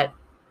name, but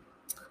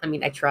I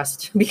mean, I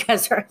trust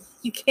because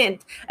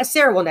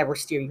Sarah will never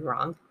steer you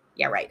wrong.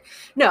 Yeah, right.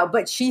 No,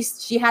 but she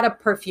had a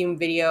perfume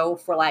video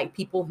for like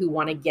people who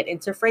want to get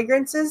into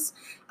fragrances.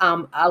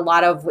 A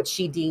lot of what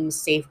she deems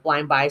safe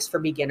blind buys for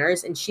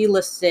beginners. And she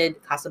listed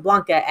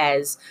Casablanca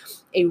as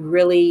a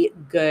really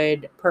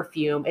good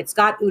perfume. It's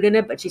got oud in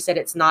it, but she said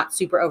it's not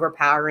super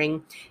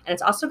overpowering. And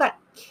it's also got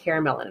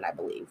caramel in it, I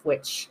believe,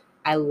 which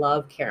I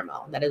love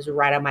caramel. That is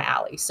right on my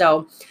alley.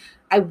 So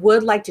I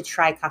would like to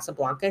try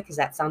Casablanca because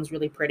that sounds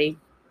really pretty.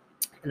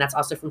 And that's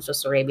also from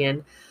Swiss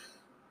Arabian.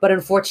 But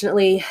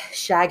unfortunately,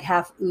 Shag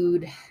Half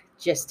Oud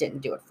just didn't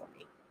do it for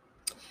me.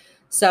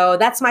 So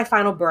that's my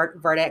final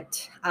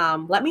verdict.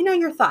 Let me know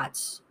your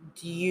thoughts.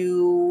 Do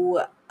you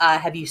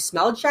have you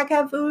smelled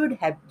Shaghav Oud?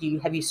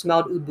 Have you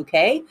smelled Oud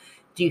Bouquet?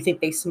 Do you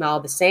think they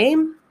smell the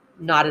same?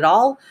 Not at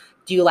all.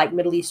 Do you like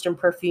Middle Eastern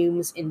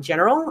perfumes in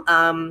general?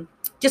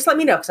 Just let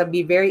me know, because I'd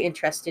be very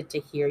interested to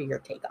hear your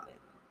take on it.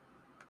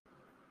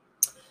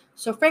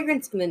 So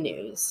fragrance in the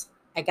news.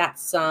 I got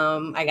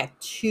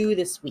 2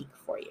 this week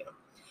for you.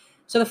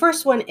 So the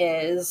first one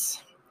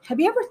is, have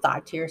you ever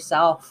thought to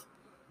yourself,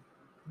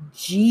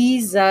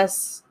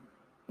 Jesus,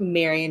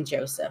 Mary, and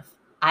Joseph,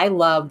 I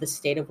love the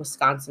state of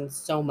Wisconsin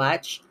so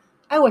much.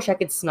 I wish I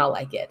could smell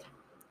like it.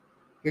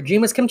 Your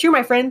dream has come true,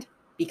 my friend,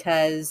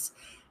 because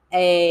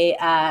a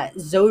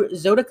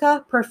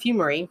Zodica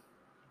Perfumery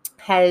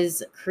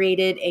has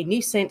created a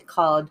new scent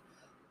called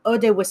Eau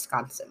de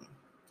Wisconsin.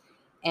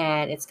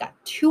 And it's got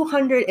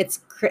 200,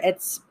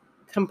 it's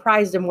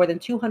comprised of more than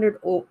 200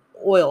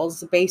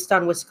 oils based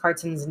on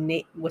Wisconsin's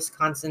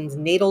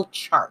natal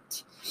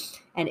chart.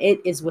 And it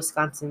is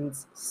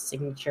Wisconsin's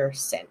signature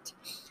scent.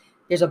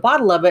 There's a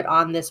bottle of it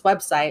on this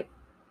website.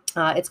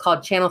 It's called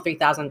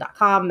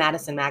channel3000.com,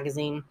 Madison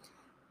Magazine.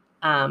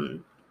 I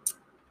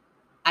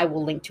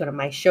will link to it in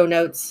my show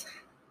notes.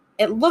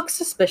 It looks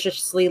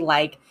suspiciously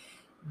like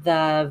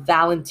the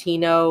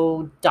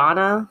Valentino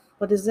Donna.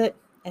 What is it?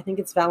 I think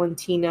it's Donna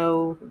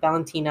Valentino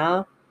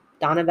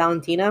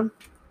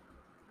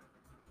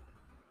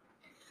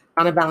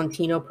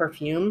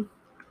perfume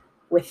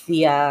with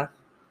the,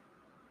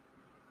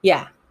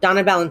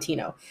 Donna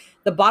Valentino.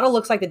 The bottle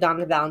looks like the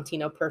Donna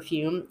Valentino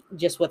perfume,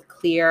 just with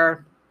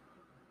clear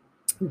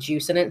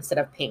juice in it instead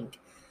of pink.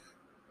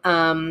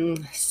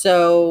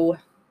 So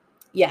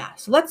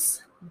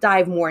let's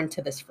dive more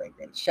into this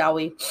fragrance, shall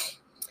we?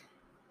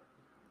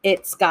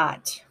 It's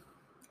got,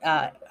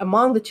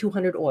 among the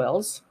 200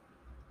 oils,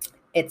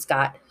 it's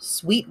got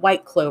sweet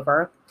white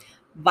clover,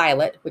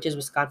 violet, which is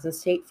Wisconsin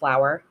state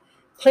flower,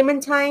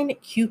 clementine,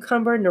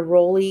 cucumber,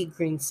 neroli,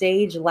 green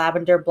sage,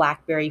 lavender,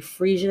 blackberry,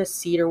 freesia,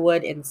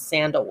 cedarwood, and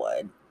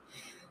sandalwood.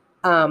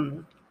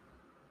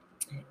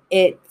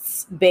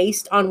 It's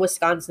based on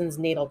Wisconsin's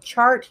natal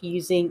chart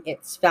using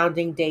its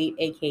founding date,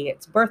 aka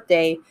its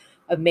birthday,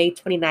 of May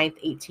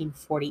 29th,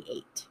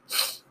 1848.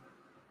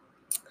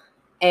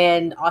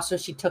 And also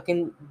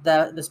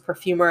this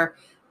perfumer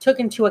took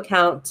into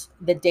account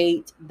the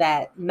date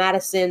that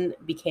Madison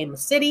became a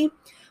city,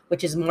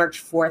 which is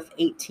March 4th,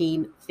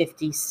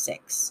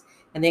 1856.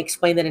 And they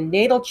explain that a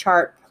natal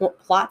chart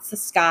plots the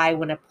sky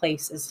when a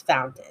place is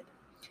founded.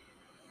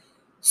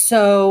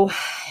 So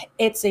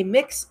it's a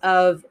mix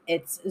of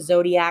its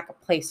zodiac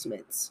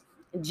placements.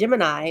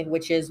 Gemini,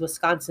 which is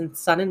Wisconsin's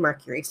Sun and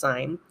Mercury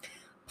sign.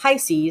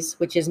 Pisces,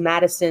 which is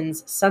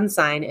Madison's sun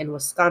sign and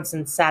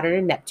Wisconsin's Saturn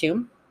and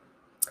Neptune.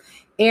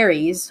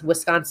 Aries,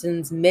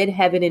 Wisconsin's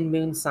midheaven and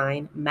moon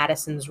sign,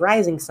 Madison's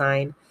rising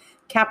sign.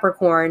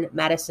 Capricorn,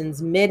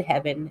 Madison's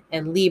midheaven,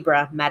 and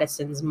Libra,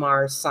 Madison's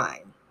Mars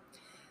sign.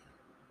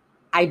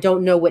 I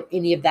don't know what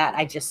any of that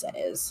I just said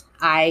is.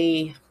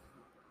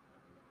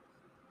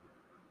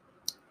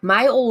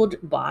 My old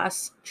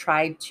boss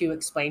tried to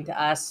explain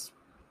to us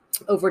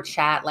over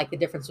chat, like the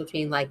difference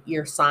between like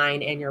your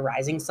sign and your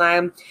rising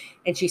sign.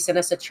 And she sent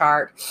us a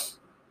chart.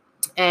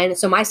 And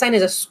so my sign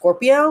is a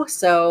Scorpio.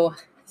 So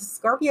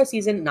Scorpio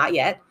season, not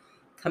yet,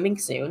 coming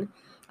soon.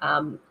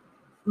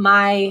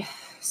 My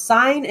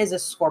sign is a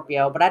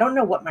Scorpio, but I don't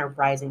know what my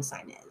rising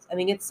sign is. I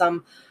think it's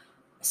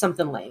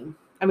something lame.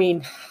 I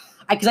mean,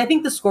 because I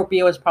think the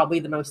Scorpio is probably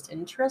the most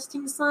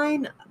interesting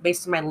sign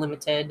based on my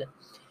limited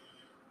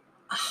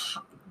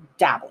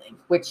dabbling,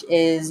 which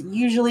is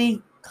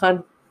usually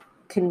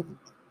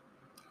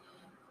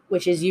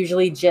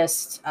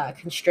just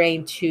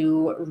constrained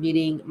to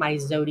reading my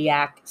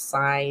zodiac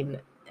sign,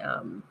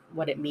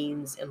 what it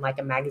means in like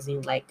a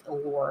magazine like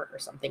Allure or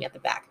something at the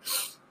back.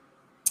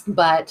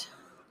 But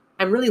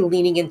I'm really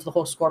leaning into the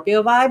whole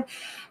Scorpio vibe.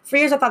 For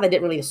years, I thought that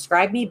didn't really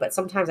describe me, but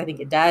sometimes I think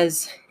it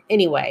does.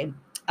 Anyway,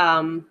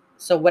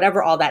 so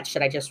whatever all that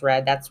shit I just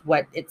read, that's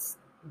what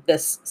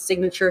this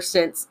signature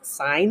scent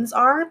signs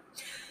are.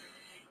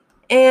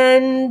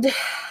 And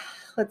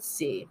let's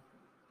see.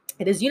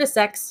 It is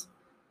unisex,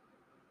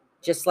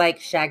 just like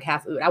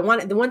Shaghav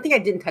Oud. The one thing I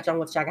didn't touch on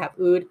with Shaghav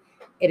Oud,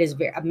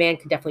 a man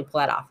could definitely pull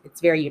that off.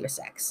 It's very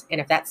unisex. And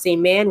if that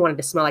same man wanted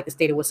to smell like the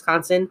state of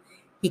Wisconsin,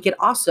 he could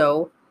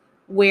also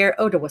wear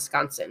Eau de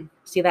Wisconsin.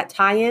 See that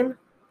tie-in?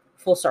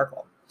 Full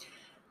circle.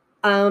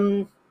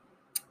 So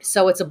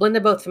it's a blend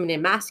of both feminine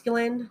and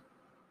masculine.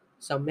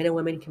 So men and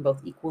women can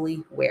both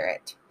equally wear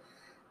it.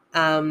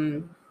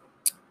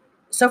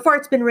 So far,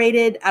 it's been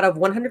rated out of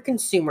 100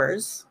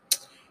 consumers.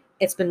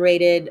 It's been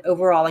rated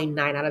overall a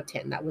 9 out of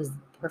 10. That was the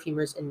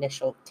perfumer's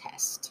initial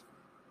test.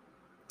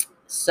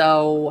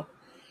 So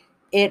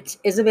it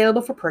is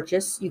available for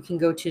purchase. You can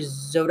go to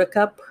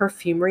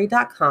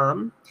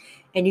zodicaperfumery.com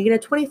and you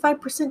get a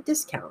 25%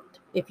 discount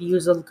if you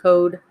use the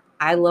code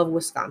I love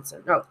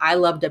Wisconsin, or I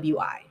love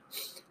WI,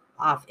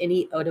 off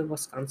any Eau de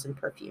Wisconsin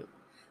perfume.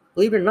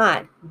 Believe it or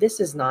not, this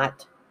is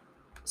not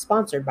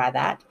sponsored by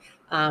that.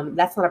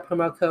 That's not a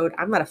promo code.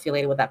 I'm not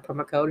affiliated with that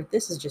promo code.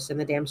 This is just in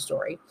the damn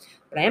story.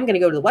 But I am going to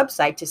go to the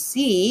website to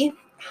see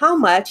how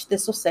much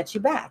this will set you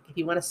back if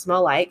you want to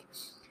smell like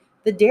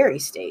the Dairy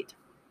State.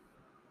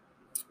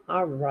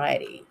 All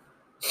righty.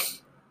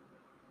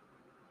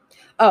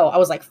 Oh, I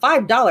was like,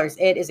 $5.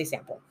 It is a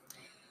sample.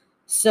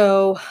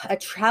 So a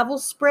travel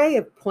spray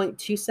of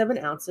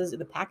 0.27 ounces.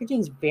 The packaging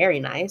is very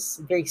nice,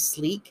 very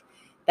sleek.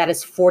 That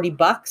is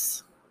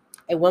 $40.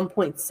 A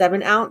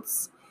 1.7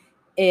 ounce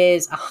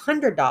is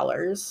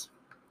 $100.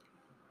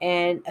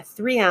 And a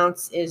 3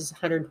 ounce is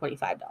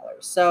 $125.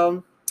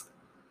 So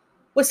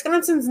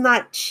Wisconsin's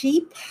not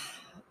cheap,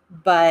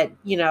 but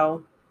you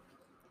know,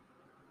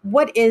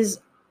 what is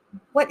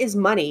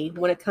money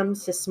when it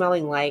comes to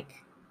smelling like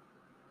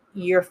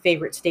your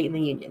favorite state in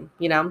the union,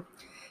 you know?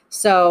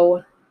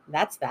 So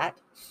that's that.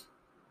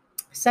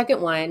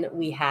 Second one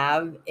we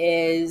have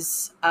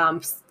is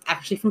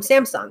actually from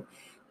Samsung.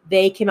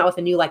 They came out with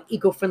a new like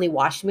eco-friendly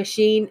washing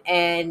machine,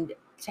 and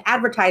to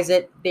advertise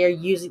it, they're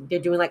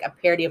doing like a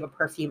parody of a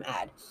perfume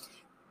ad.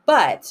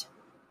 But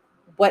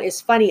what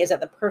is funny is that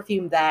the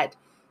perfume that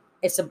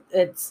it's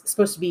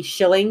supposed to be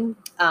shilling,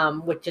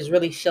 which is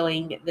really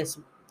shilling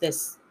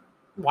this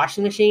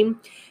washing machine.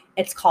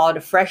 It's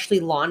called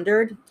Freshly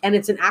Laundered, and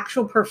it's an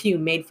actual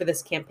perfume made for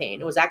this campaign.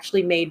 It was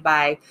actually made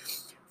by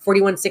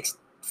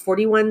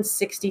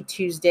 4160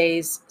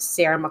 Tuesdays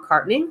Sarah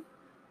McCartney.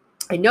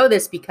 I know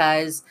this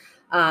because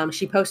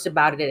she posted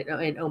about it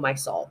in Oh My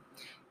Soul.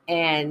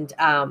 And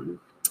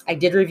I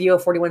did review a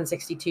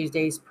 4160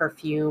 Tuesdays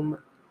perfume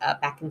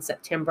back in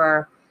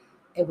September.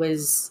 It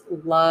was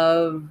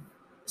Love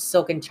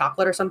Silk and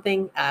Chocolate or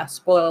something.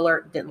 Spoiler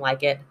alert, didn't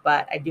like it,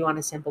 but I do want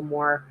to sample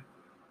more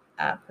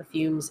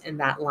perfumes in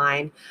that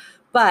line.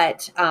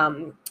 But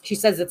she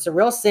says it's a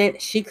real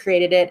scent. She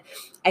created it.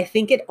 I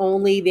think they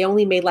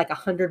only made like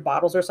 100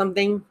 bottles or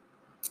something.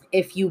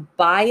 If you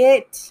buy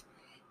it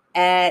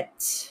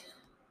at,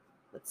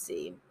 let's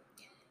see,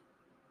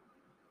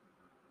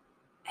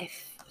 I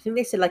think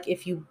they said like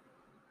if you,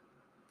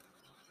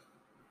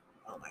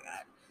 oh my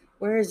God,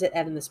 where is it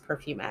at in this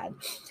perfume ad?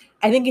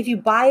 I think if you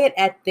buy it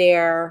at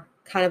their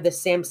kind of the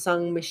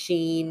Samsung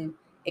machine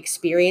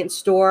experience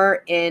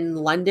store in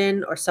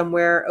London or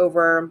somewhere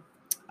over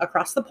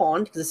across the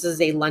pond, because this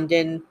is a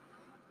London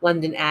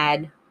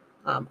ad,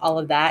 all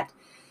of that.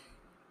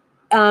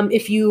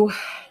 It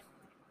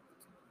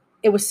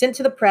was sent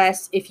to the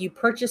press. If you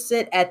purchase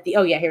it at the,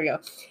 oh yeah, here we go.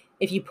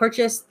 If you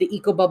purchase the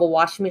EcoBubble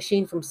washing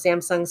machine from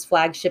Samsung's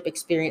flagship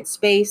experience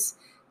space,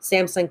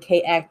 Samsung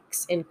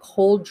KX in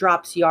Cold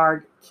Drops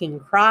Yard, King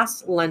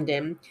Cross,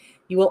 London,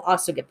 you will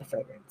also get the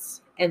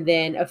fragrance. And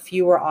then a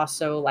few are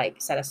also like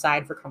set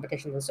aside for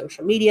competitions on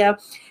social media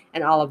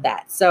and all of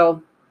that.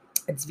 So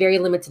it's very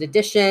limited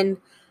edition.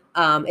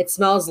 It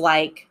smells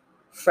like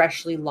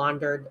freshly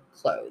laundered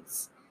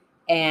clothes.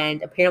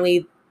 And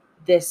apparently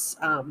this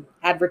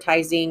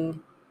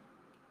advertising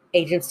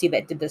agency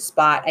that did this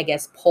spot, I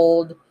guess,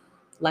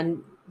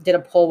 did a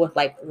poll with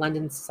like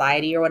London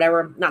Society or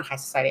whatever. Not High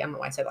Society. I don't know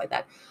why I said it like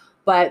that.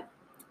 But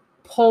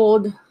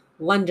polled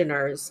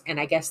Londoners, and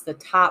I guess the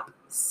top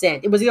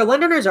scent, it was either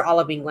Londoners or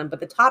all of England, but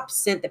the top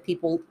scent that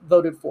people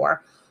voted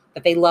for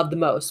that they loved the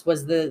most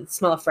was the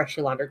smell of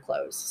freshly laundered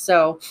clothes.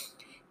 So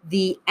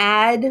the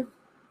ad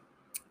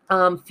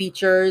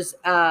features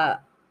a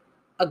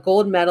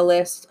gold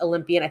medalist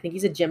Olympian. I think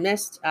he's a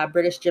gymnast,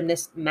 British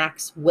gymnast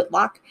Max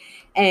Whitlock.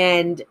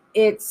 And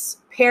it's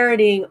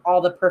parodying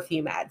all the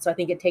perfume ads. So I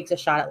think it takes a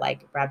shot at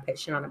like Brad Pitt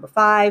Chanel No.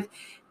 5.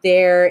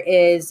 There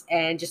is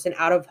just an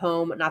out of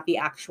home, not the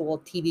actual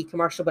TV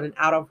commercial, but an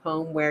out of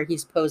home where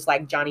he's posed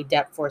like Johnny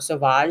Depp for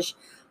Sauvage.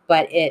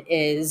 But it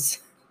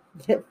is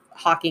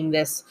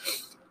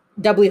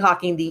doubly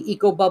hawking the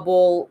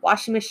EcoBubble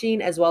washing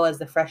machine as well as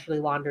the freshly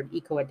laundered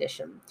Eco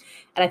Edition.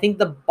 And I think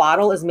the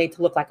bottle is made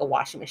to look like a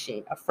washing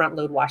machine, a front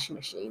load washing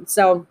machine.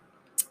 So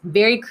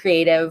very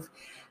creative,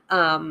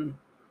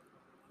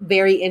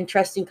 very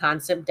interesting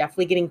concept,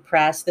 definitely getting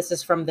press. This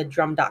is from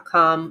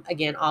thedrum.com.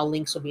 Again, all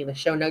links will be in the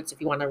show notes if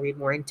you want to read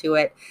more into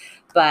it.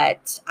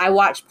 But I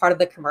watched part of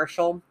the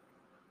commercial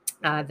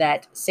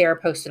that Sarah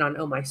posted on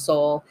Oh My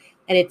Soul.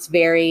 And it's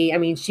very, I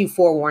mean, she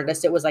forewarned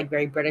us. It was like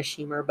very British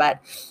humor, but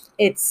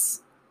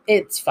it's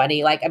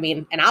funny. Like, I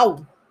mean, and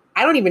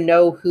didn't even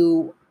know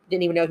who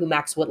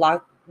Max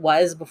Whitlock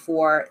was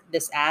before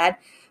this ad,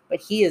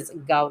 but he is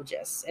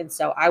gorgeous. And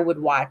so I would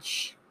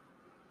watch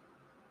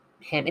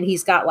him, and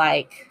he's got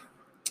like,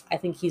 I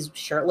think he's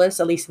shirtless,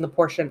 at least in the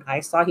portion I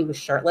saw, he was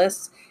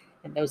shirtless,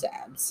 and those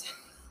abs.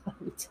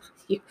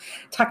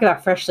 Talk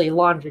about freshly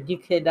laundered. You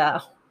could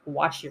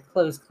wash your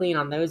clothes clean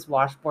on those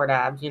washboard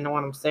abs. You know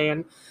what I'm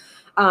saying?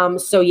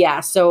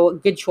 So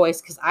good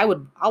choice, because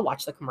I'll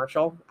watch the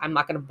commercial. I'm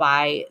not going to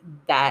buy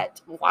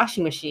that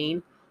washing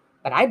machine,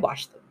 but I'll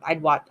watch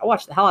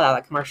the hell out of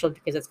that commercial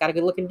because it's got a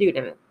good looking dude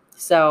in it.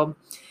 So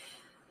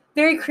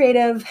very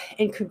creative,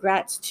 and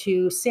congrats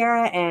to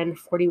Sarah and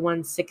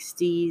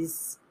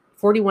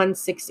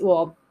 4160.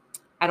 Well,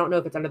 I don't know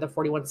if it's under the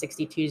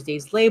 4160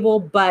 Tuesdays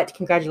label, but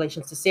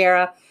congratulations to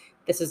Sarah.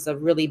 This is a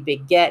really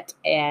big get,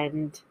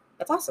 and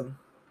That's awesome.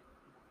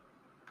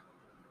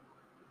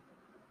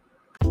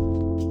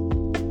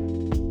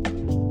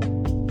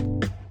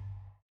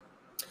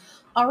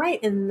 All right,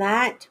 and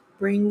that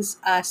brings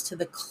us to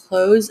the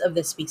close of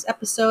this week's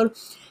episode.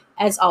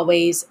 As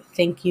always,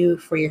 thank you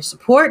for your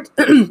support.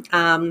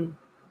 I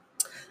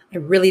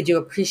really do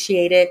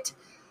appreciate it.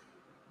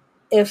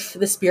 If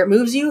the spirit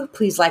moves you,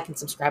 please like and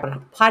subscribe on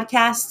Apple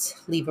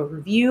Podcasts. Leave a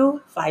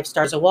review. 5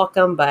 stars are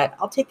welcome, but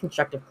I'll take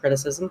constructive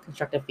criticism,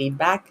 constructive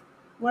feedback,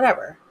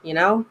 whatever,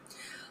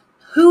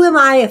 Who am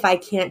I if I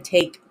can't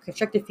take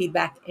constructive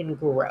feedback and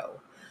grow?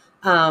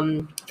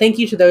 Thank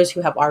you to those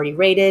who have already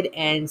rated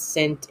and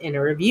sent in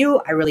a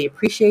review. I really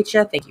appreciate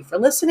you. Thank you for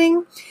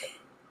listening.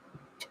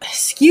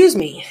 Excuse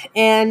me.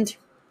 And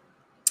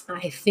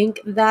I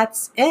think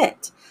that's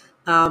it.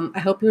 I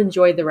hope you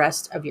enjoy the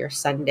rest of your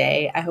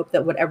Sunday. I hope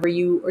that whatever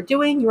you are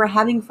doing, you are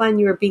having fun,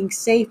 you are being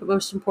safe, but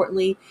most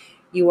importantly,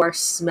 you are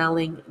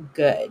smelling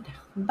good.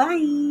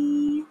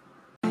 Bye.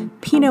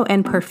 Pinot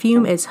and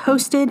Perfume is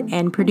hosted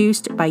and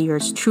produced by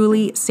yours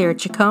truly, Sarah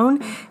Chacon.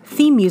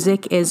 Theme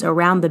music is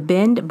Around the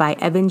Bend by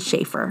Evan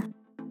Schaefer.